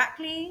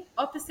exactly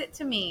opposite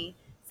to me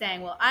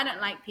saying, well, I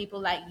don't like people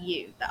like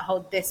you that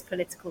hold this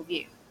political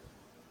view.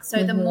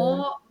 So the mm-hmm,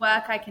 more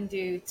work I can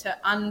do to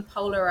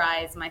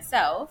unpolarize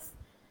myself,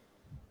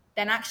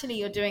 then actually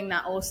you're doing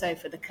that also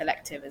for the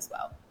collective as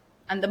well.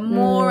 And the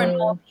more and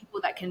more mm, people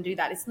that can do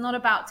that, it's not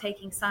about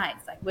taking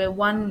sides. Like, we're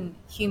one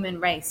human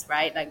race,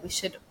 right? Like, we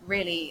should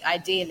really,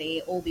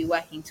 ideally, all be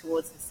working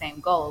towards the same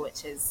goal,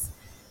 which is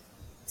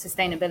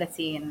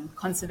sustainability and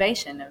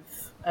conservation of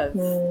the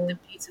mm,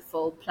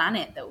 beautiful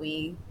planet that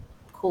we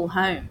call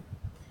home.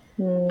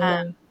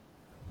 mm,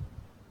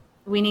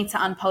 We need to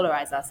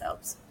unpolarize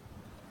ourselves.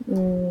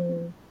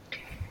 mm.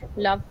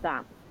 Love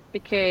that,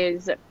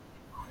 because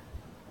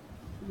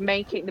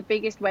making the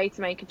biggest way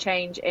to make a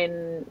change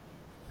in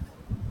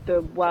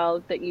the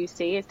world that you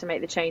see is to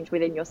make the change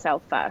within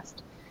yourself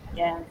first.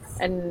 Yes.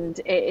 And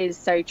it is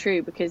so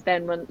true, because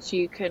then once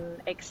you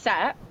can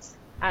accept,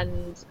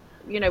 and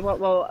you know what,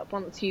 well,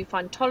 once you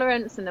find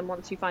tolerance, and then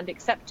once you find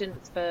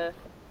acceptance for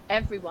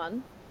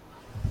everyone,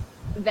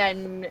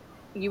 then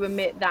you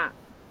emit that,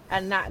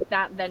 and that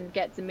then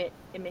gets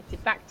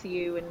emitted back to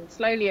you, and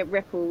slowly it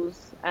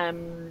ripples.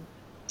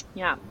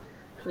 Yeah,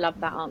 love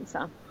that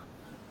answer.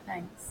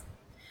 Thanks.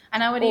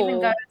 And I would even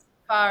go Or as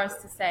far as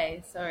to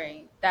say,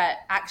 sorry,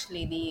 that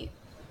actually the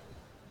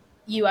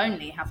you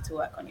only have to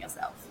work on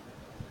yourself.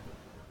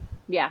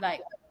 yeah.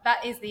 Like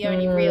that is the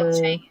only real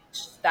Mm, change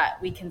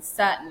that we can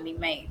certainly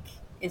make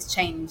is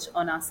change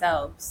on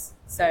ourselves.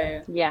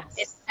 So yes.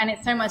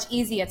 it's so much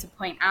easier to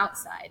point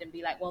outside and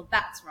be like, well,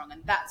 that's wrong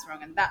and that's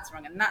wrong and that's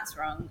wrong and that's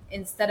wrong,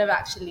 instead of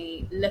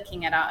actually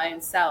looking at our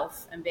own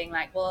self and being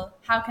like, well,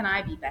 how can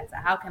I be better?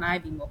 How can I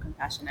be more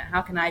compassionate?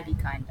 How can I be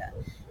kinder?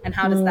 And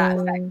how does that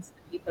Mm, affect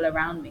the people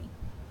around me?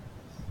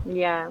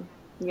 yeah.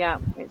 Yeah,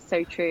 it's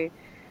so true.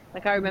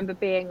 Like, I remember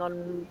being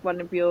on one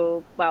of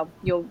your, well,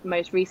 your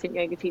most recent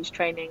yoga teacher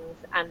trainings,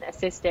 and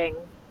assisting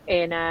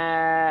in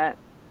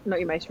not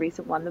your most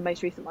recent one, the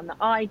most recent one that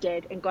I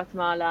did in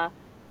Guatemala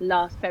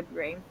last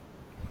February,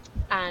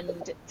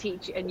 and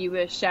you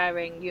were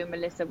sharing, you and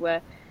Melissa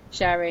were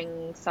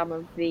sharing some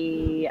of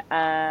the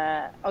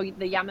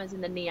the yamas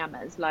and the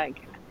niyamas,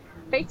 like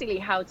basically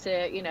how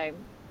to,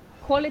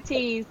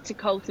 qualities to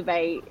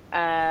cultivate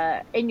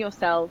in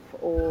yourself,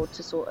 or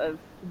to sort of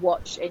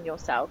watch in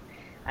yourself.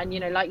 And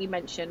like you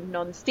mentioned,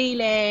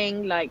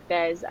 non-stealing, like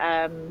there's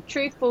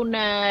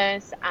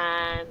truthfulness,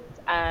 and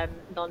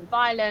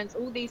non-violence,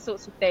 all these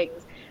sorts of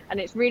things. And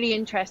it's really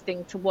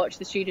interesting to watch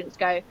the students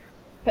go,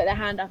 put their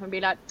hand up and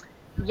be like,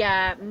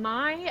 yeah,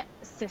 my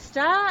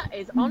sister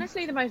is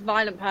honestly the most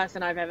violent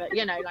person I've ever,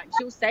 like,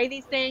 she'll say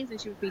these things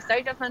and she would be so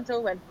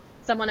judgmental, and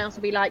someone else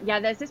will be like, yeah,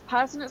 there's this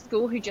person at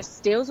school who just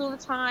steals all the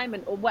time,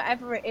 and or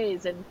whatever it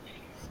is. And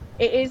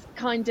it is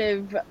kind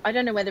of, I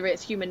don't know whether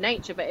it's human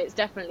nature, but it's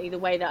definitely the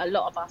way that a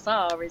lot of us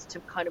are, is to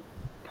kind of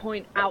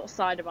point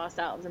outside of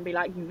ourselves and be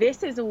like,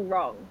 this is all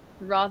wrong,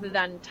 rather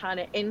than turn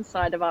it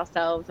inside of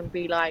ourselves and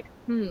be like,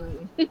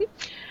 Mm-hmm.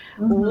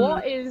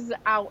 what is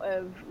out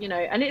of,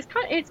 and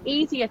it's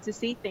easier to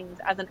see things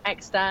as an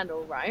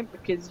external, right?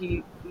 Because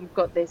you've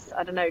got this,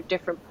 I don't know,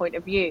 different point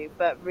of view.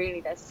 But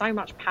really, there's so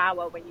much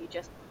power when you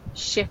just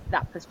shift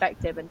that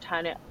perspective and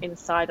turn it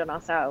inside on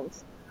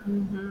ourselves.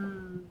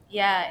 Mm-hmm.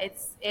 Yeah,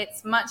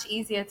 it's much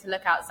easier to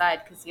look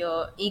outside because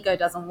your ego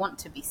doesn't want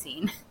to be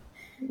seen.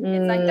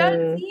 It's like, don't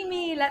Mm, see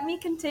me. Let me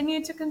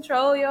continue to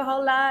control your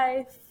whole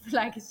life.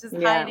 Like it's just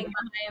yeah, hiding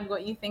behind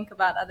what you think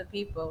about other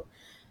people.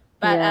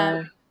 But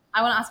yeah.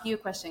 I want to ask you a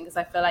question because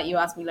I feel like you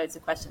asked me loads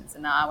of questions,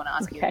 and now I want to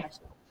ask you a Okay,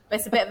 question. But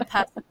it's a bit of a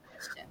personal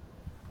question.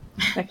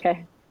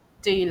 okay.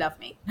 Do you love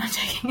me? No, I'm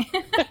joking.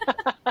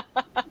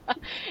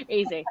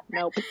 Easy.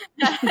 Nope.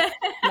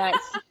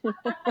 Next.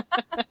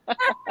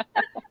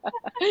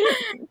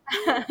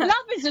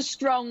 Love is a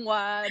strong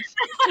word.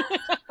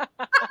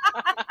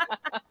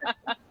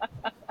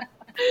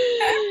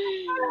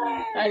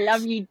 I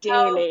love you Oh,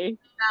 dearly.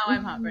 now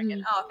I'm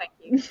heartbroken. Oh, thank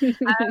you.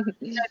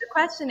 No, the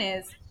question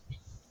is,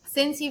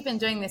 since you've been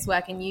doing this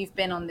work and you've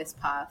been on this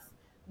path,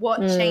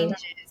 what Mm.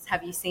 changes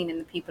have you seen in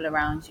the people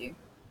around you,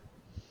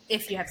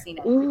 if you have seen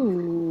anything?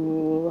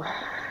 Ooh,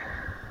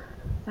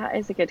 that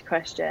is a good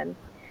question.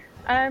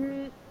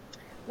 Um,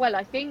 well,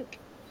 I think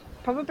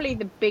probably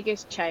the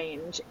biggest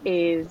change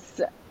is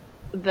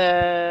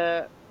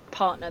the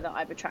partner that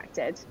I've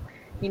attracted.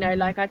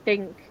 Like, I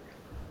think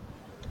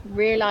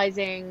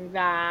realizing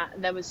that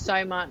there was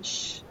so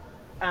much,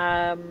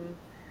 um,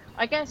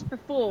 I guess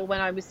before, when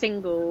I was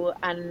single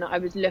and I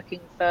was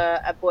looking for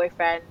a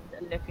boyfriend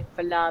and looking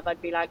for love,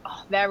 I'd be like,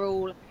 oh, they're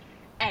all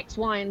X,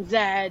 Y, and Z,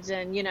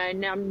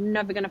 and I'm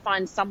never going to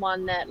find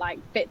someone that like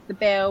fits the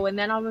bill. And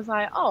then I was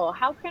like, oh,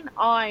 how can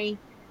I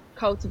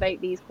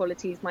cultivate these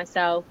qualities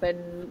myself,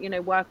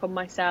 and work on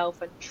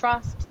myself, and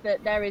trust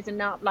that there is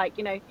enough, like,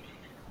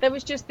 there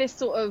was just this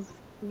sort of,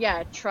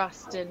 yeah,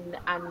 trust, and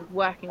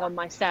working on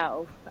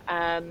myself.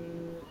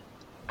 And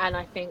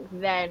I think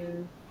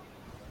then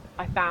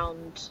I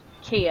found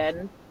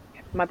Kian,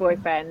 my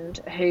boyfriend,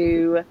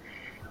 who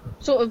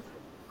sort of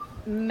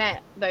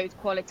met those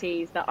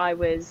qualities that I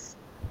was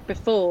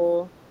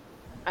before,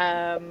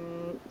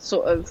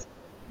 sort of,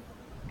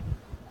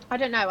 I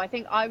don't know, I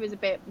think I was a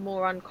bit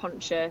more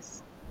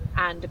unconscious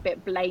and a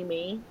bit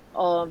blamey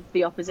of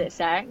the opposite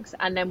sex.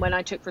 And then when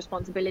I took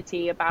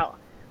responsibility about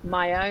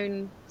my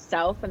own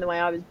self and the way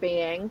I was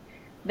being,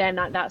 then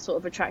that sort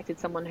of attracted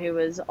someone who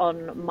was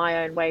on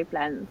my own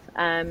wavelength.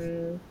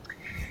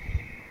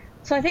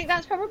 So I think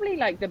that's probably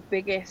like the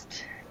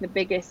biggest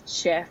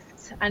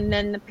shift. And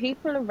then the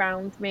people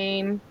around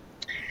me,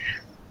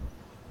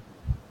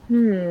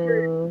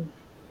 hmm,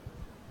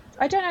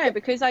 I don't know,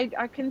 because I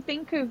can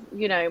think of,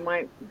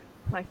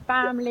 my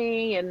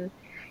family, and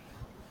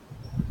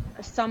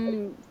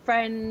some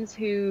friends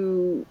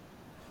who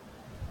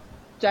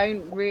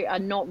are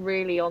not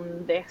really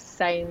on this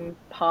same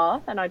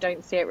path, and I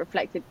don't see it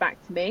reflected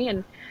back to me.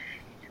 And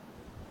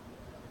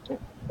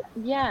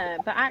Yeah,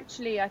 but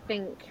actually I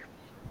think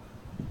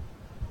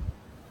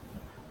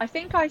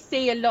I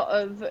see a lot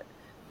of,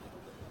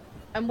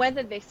 and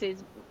whether this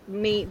is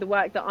me, the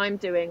work that I'm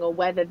doing, or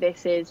whether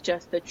this is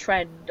just the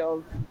trend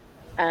of,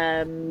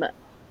 um,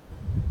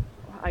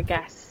 I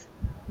guess,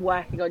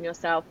 working on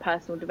yourself,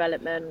 personal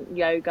development,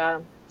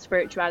 yoga,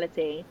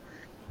 spirituality,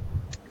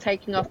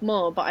 taking off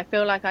more. But I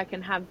feel like I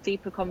can have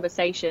deeper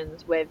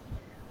conversations with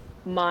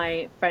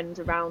my friends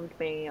around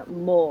me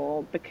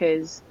more,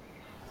 because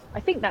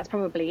I think that's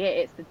probably it.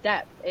 It's the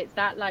depth. It's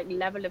that like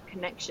level of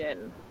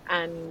connection,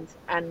 and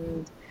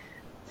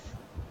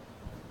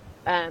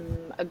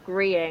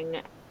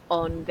agreeing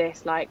on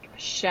this like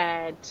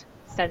shared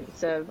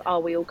sense of, oh,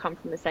 we all come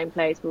from the same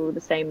place, we're all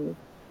the same,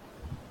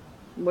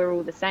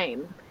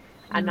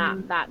 and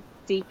that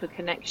deeper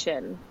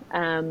connection.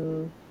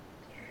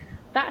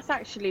 That's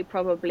actually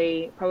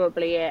probably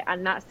it,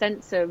 and that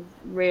sense of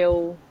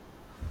real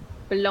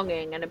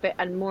belonging, and a bit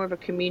and more of a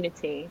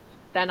community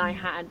than I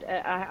had.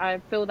 I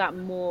feel that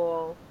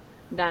more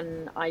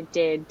than I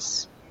did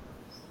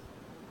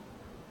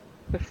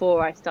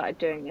before I started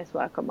doing this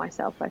work on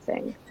myself, I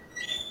think.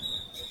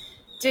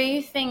 Do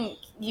you think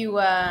you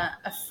were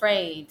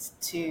afraid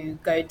to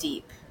go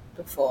deep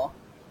before?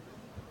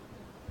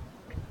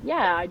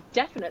 Yeah, I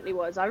definitely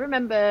was. I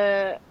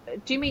remember,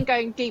 do you mean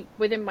going deep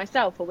within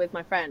myself or with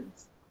my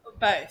friends?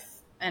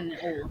 Both and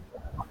all.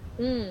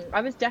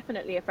 I was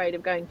definitely afraid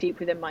of going deep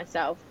within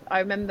myself. I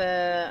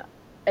remember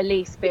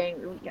Elise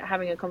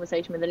having a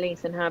conversation with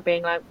Elise, and her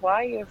being like, "Why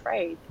are you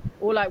afraid?"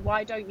 Or like,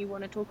 "Why don't you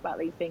want to talk about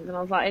these things?" And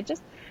I was like,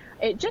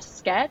 it just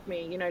scared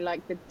me,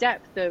 like the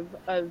depth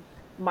of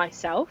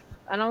myself.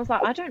 And I was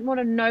like, I don't want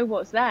to know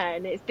what's there.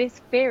 And it's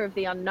this fear of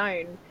the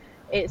unknown.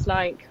 It's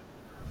like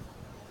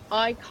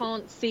I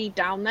can't see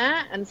down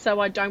there, and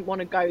so I don't want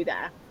to go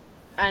there.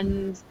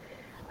 And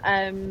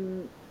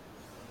um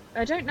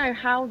I don't know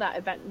how that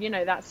event,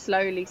 that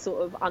slowly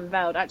sort of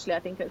unveiled. Actually, I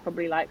think it's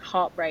probably like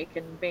heartbreak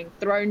and being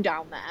thrown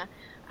down there,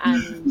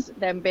 and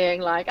then being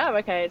like, oh,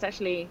 okay, it's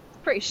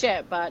pretty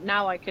shit, but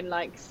now I can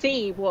like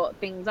see what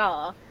things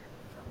are.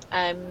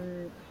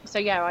 So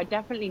yeah, I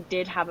definitely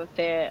did have a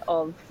fear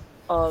of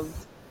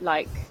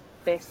like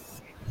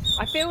this.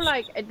 I feel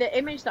like the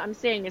image that I'm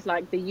seeing is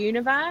like the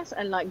universe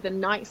and like the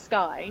night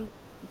sky,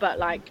 but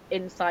like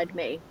inside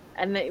me.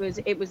 And it was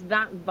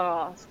that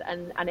vast,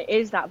 and it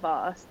is that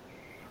vast,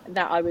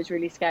 that I was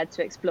really scared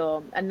to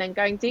explore. And then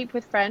going deep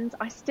with friends,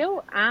 I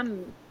still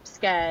am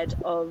scared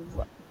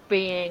of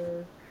being,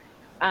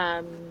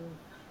 saying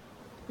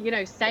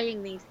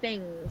these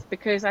things,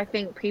 because I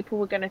think people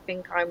were going to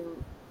think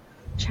I'm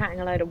chatting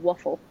a load of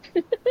waffle.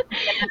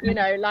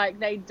 Like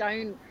they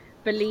don't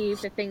believe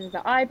the things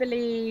that I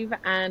believe.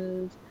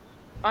 And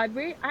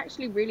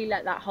actually really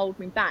let that hold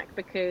me back,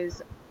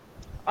 because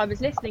I was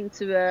listening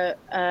to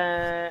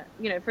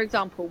for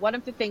example, one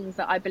of the things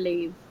that I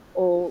believe,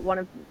 or one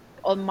of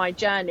on my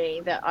journey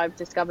that I've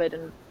discovered,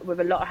 and with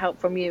a lot of help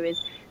from you, is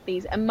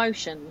these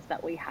emotions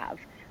that we have,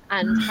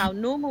 and how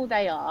normal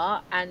they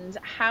are, and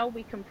how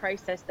we can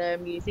process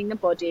them using the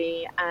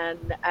body.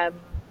 And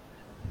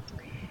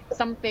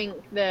something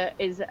that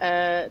is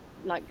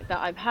like that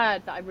I've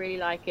heard that I really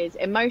like is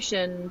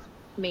emotions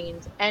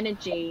means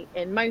energy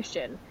in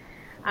motion.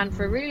 And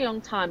for a really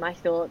long time I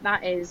thought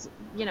that is,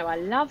 I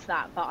love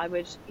that, but I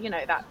would,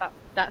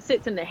 that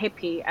sits in the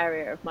hippie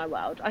area of my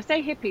world. I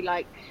say hippie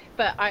like,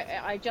 but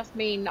I just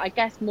mean, I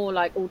guess, more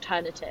like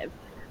alternative.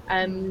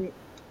 Um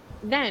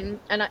then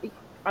and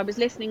I was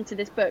listening to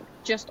this book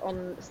just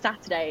on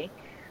Saturday,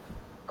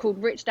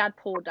 called Rich Dad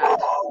Poor Dad,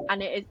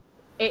 and it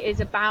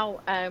is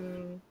about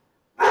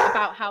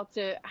how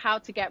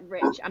to get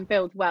rich and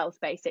build wealth,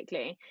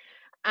 basically.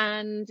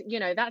 And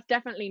that's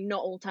definitely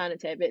not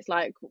alternative. It's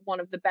like one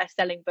of the best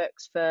selling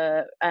books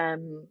for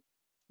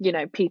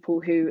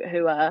people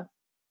who are,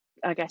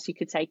 I guess you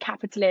could say,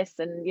 capitalists,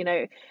 and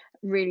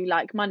really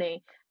like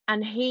money.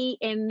 And he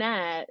in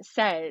there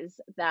says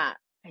that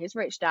his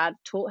rich dad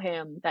taught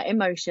him that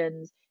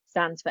emotions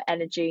stands for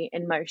energy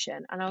in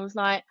motion. And I was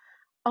like,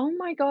 oh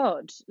my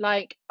god,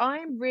 like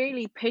I'm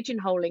really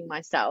pigeonholing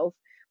myself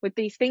with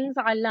these things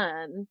that I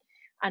learn,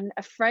 and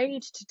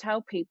afraid to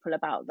tell people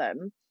about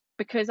them,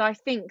 because I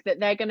think that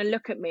they're going to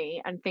look at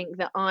me and think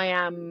that I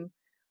am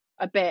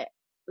a bit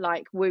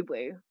like woo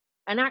woo.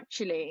 And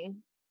actually,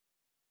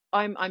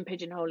 I'm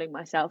pigeonholing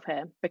myself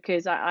here,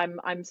 because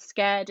I'm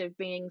scared of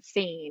being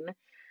seen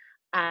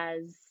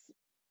as,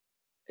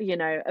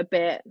 a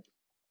bit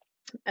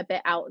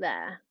out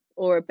there,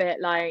 or a bit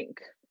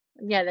like,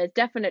 yeah, there's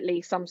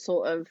definitely some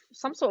sort of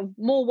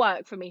more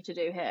work for me to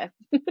do here.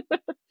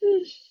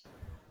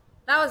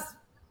 That was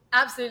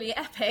absolutely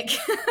epic.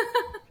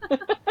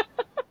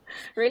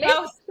 Really? That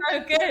was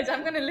so good.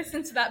 I'm going to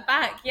listen to that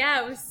back.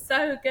 Yeah, it was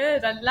so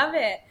good. I love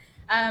it.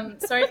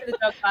 Sorry for the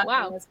dog barking.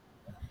 Wow.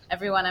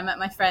 Everyone, I met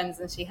my friends,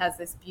 and she has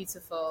this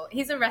beautiful.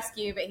 He's a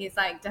rescue, but he's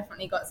like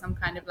definitely got some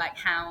kind of like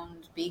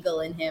hound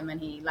beagle in him,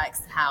 and he likes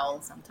to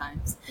howl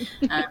sometimes.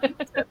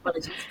 So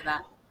apologies for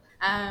that.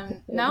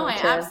 It's No, all I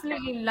chill.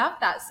 absolutely love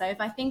that, Soph.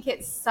 I think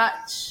it's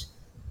such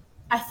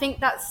I think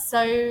that's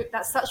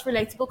such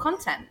relatable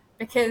content,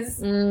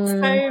 because Mm,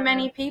 so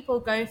many people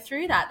go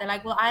through that. They're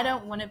like, well, I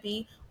don't want to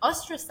be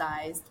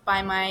ostracized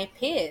by my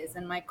peers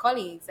and my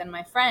colleagues and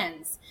my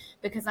friends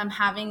because I'm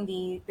having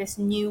this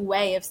new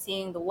way of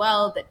seeing the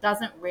world that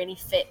doesn't really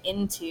fit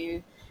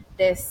into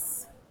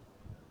this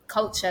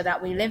culture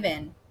that we live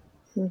in.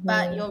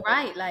 But mhm. you're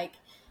right, like,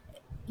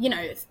 you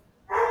know,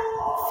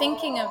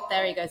 thinking of,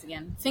 there he goes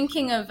again,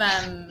 thinking of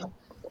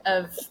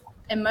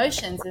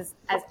emotions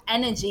as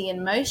energy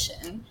in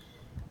motion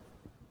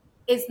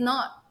is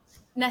not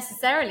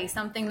necessarily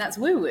something that's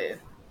woo woo.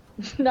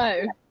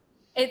 No.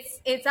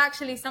 It's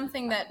actually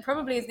something that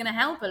probably is going to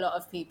help a lot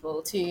of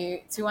people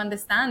to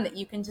understand that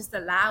you can just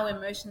allow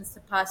emotions to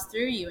pass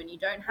through you and you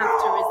don't have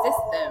to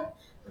resist them.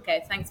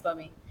 Okay, thanks,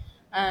 Bobby.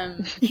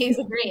 He's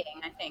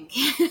agreeing, I think.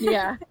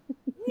 Yeah.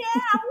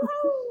 Yeah,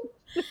 woohoo!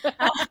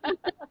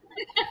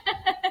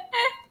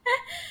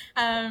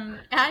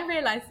 I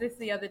realized this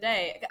the other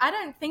day. I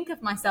don't think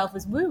of myself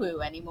as woo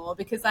woo anymore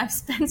because I've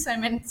spent so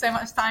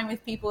much time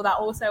with people that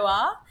also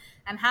are,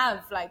 and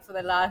have, like, for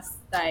the last,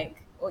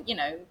 like, or,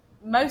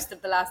 most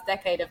of the last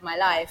decade of my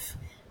life.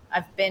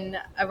 I've been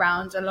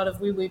around a lot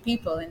of woo woo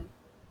people, and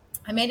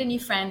I made a new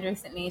friend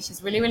recently.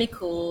 She's really, really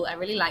cool. I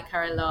really like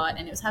her a lot.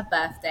 And it was her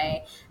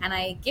birthday. And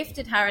I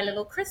gifted her a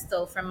little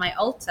crystal from my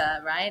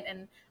altar, right?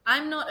 And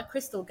I'm not a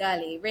crystal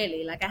girly,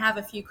 really. Like, I have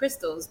a few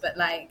crystals, but,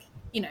 like,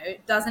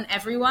 doesn't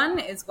everyone,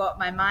 is what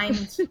my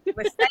mind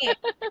was saying.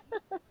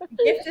 I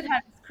gifted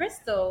her this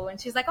crystal and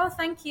she's like, oh,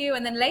 thank you.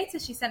 And then later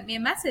she sent me a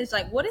message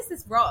like, what is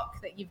this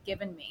rock that you've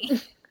given me?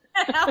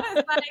 And I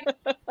was like,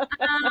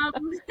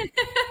 um,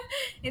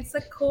 it's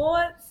a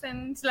quartz,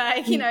 and,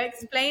 like,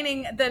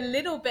 explaining the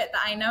little bit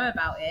that I know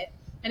about it.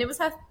 And it was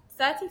her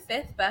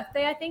 35th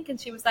birthday, I think. And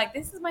she was like,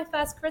 this is my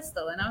first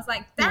crystal. And I was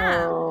like, damn,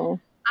 Oh.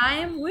 I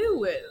am woo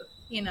woo,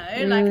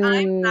 like,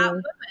 I'm that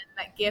Mm. woman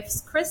that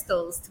gifts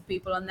crystals to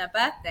people on their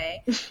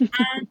birthday.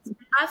 And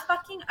I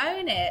fucking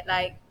own it.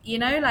 Like,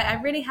 like,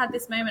 I really had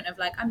this moment of,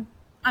 like, I'm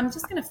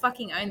just gonna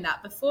fucking own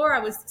that. Before, I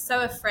was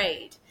so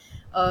afraid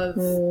of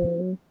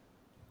Mm.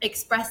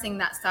 expressing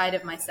that side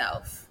of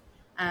myself.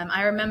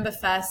 I remember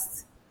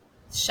first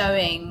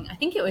showing, I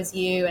think it was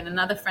you and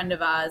another friend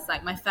of ours,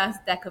 like, my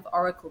first deck of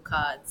oracle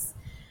cards.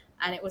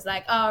 And it was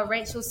like, oh,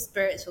 Rachel's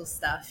spiritual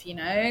stuff,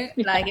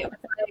 like, it was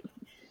like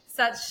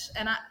such,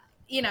 and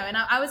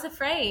I was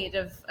afraid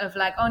of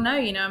like, oh no,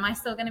 am I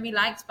still going to be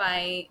liked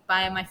by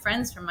my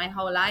friends from my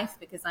whole life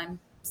because I'm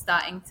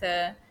starting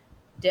to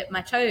dip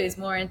my toes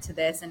more into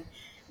this. And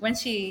when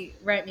she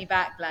wrote me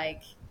back,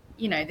 like,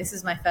 this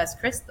is my first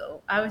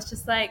crystal, I was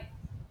just like,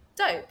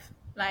 dope.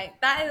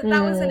 Like, that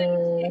was an Mm.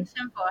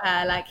 initiation for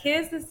her. Like,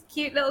 here's this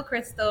cute little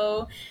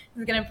crystal.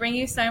 It's going to bring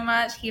you so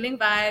much healing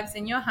vibes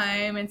in your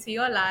home and to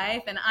your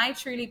life. And I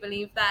truly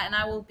believe that, and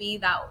I will be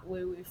that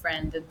woo woo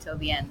friend until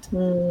the end.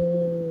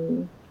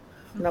 Mm.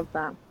 Love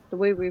that. The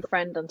woo woo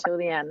friend until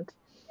the end.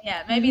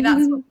 Yeah, maybe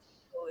that's what we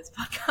should call this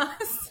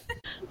podcast.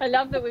 I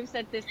love that we've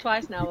said this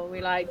twice now and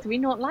we're like, do we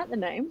not like the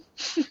name?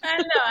 I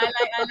know. I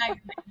like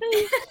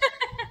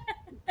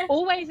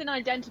Always an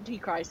identity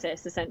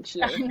crisis, I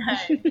essentially.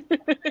 know.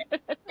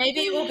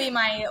 Maybe it will be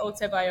my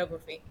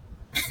autobiography.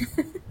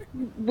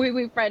 Woo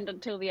woo friend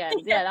until the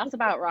end. Yeah, that's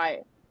about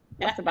right.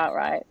 That's about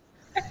right.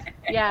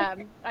 Yeah,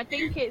 I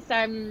think it's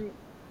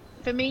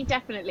for me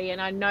definitely,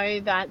 and I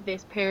know that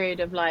this period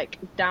of like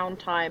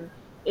downtime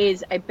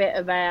is a bit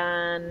of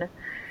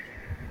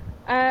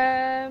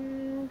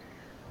um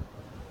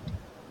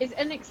is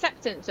an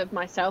acceptance of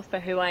myself for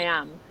who I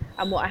am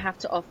and what I have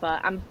to offer,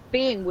 and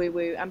being woo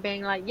woo and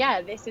being like,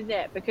 yeah, this is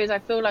it, because I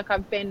feel like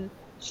I've been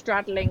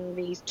straddling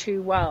these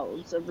two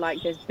worlds of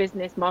like this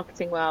business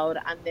marketing world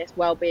and this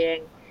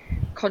well-being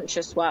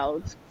conscious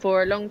world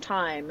for a long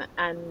time.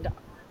 And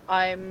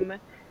I'm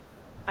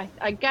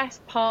I guess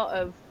part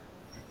of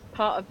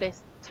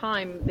this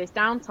time, this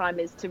downtime,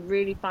 is to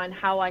really find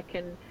how I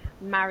can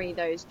marry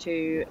those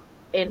two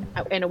in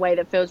a way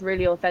that feels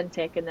really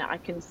authentic, and that I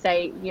can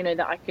say,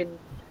 that I can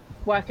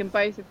work in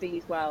both of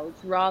these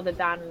worlds rather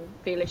than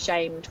feel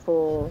ashamed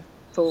for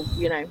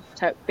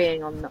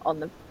being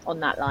on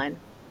that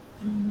line.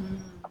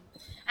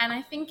 And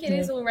I think it Yeah.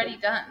 is already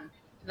done.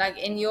 Like,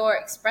 in your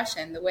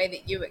expression, the way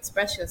that you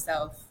express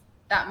yourself,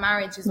 that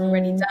marriage is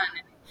already Mm,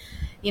 done.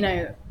 You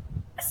know,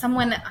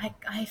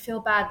 I feel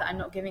bad that I'm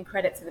not giving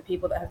credit to the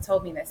people that have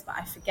told me this, but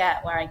I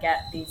forget where I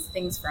get these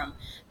things from.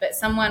 But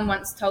someone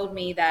once told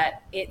me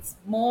that it's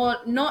more,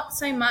 not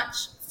so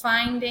much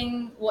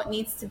finding what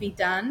needs to be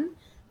done,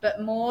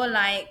 but more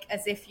like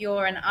as if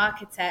you're an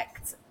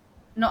architect,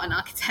 not an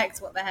architect,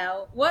 what the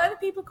hell? What are the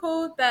people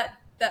called that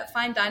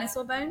find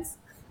dinosaur bones?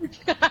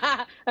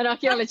 an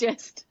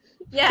archaeologist.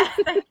 Yeah,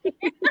 thank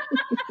you.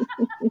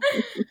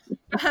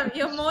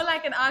 You're more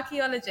like an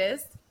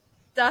archaeologist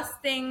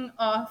dusting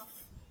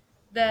off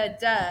the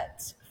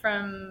dirt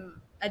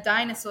from a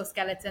dinosaur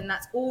skeleton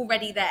that's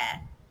already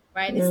there,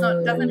 right? It's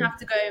not, doesn't Mm, have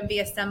to go and be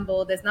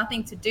assembled. There's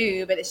nothing to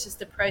do, but it's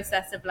just a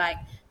process of, like,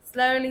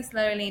 slowly,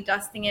 slowly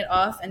dusting it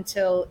off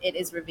until it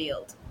is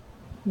revealed.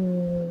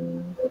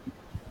 mm,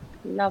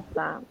 love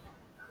that.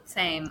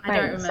 Same. I don't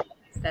Thanks. remember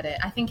who said it.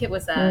 I think it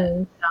was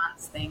a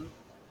dance thing,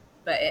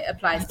 but it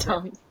applies to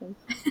everything.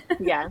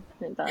 Dancing. Yeah,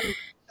 it does. It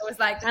was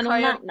like the And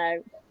on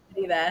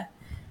choreography that note, there.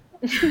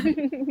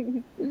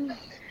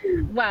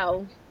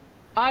 well,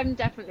 I'm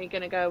definitely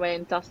going to go away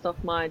and dust off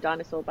my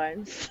dinosaur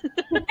bones,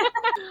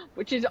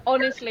 which is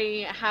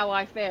honestly how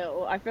I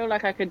feel. I feel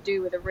like I could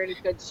do with a really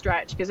good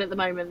stretch because at the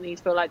moment these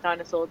feel like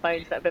dinosaur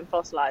bones that have been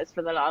fossilized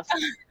for the last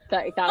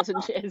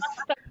 30,000 years.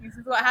 This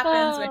is what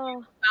happens when you're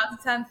Oh, about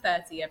to turn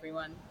 30,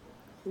 everyone.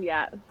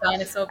 yeah.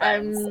 Dinosaur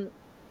bones.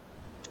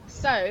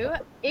 So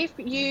if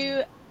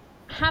you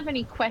have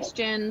any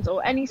questions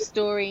or any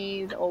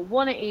stories or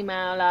want to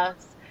email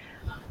us,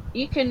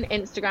 you can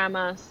Instagram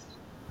us.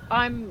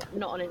 I'm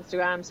not on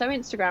Instagram, so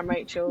Instagram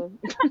Rachel.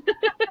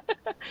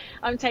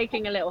 I'm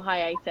taking a little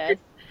hiatus.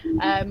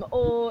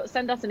 Or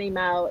send us an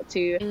email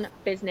to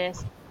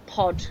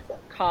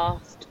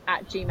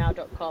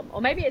livingbusinesspodcast@gmail.com.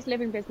 Or maybe it's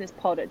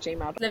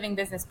livingbusinesspod@gmail.com.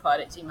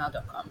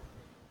 Livingbusinesspod@gmail.com.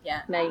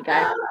 Yeah. There you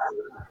go.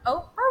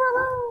 Oh,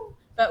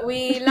 but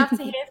we love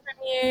to hear from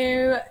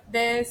you.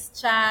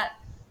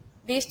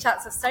 These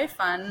chats are so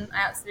fun.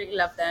 I absolutely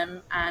love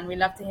them. And we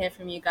love to hear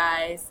from you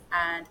guys.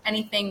 And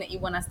anything that you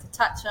want us to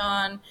touch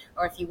on,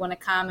 or if you want to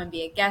come and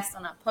be a guest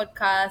on our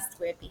podcast,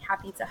 we'd be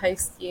happy to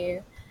host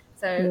you.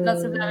 So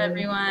lots of love,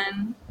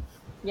 everyone.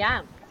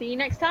 Yeah. See you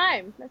next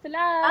time. Lots of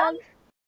love. Bye.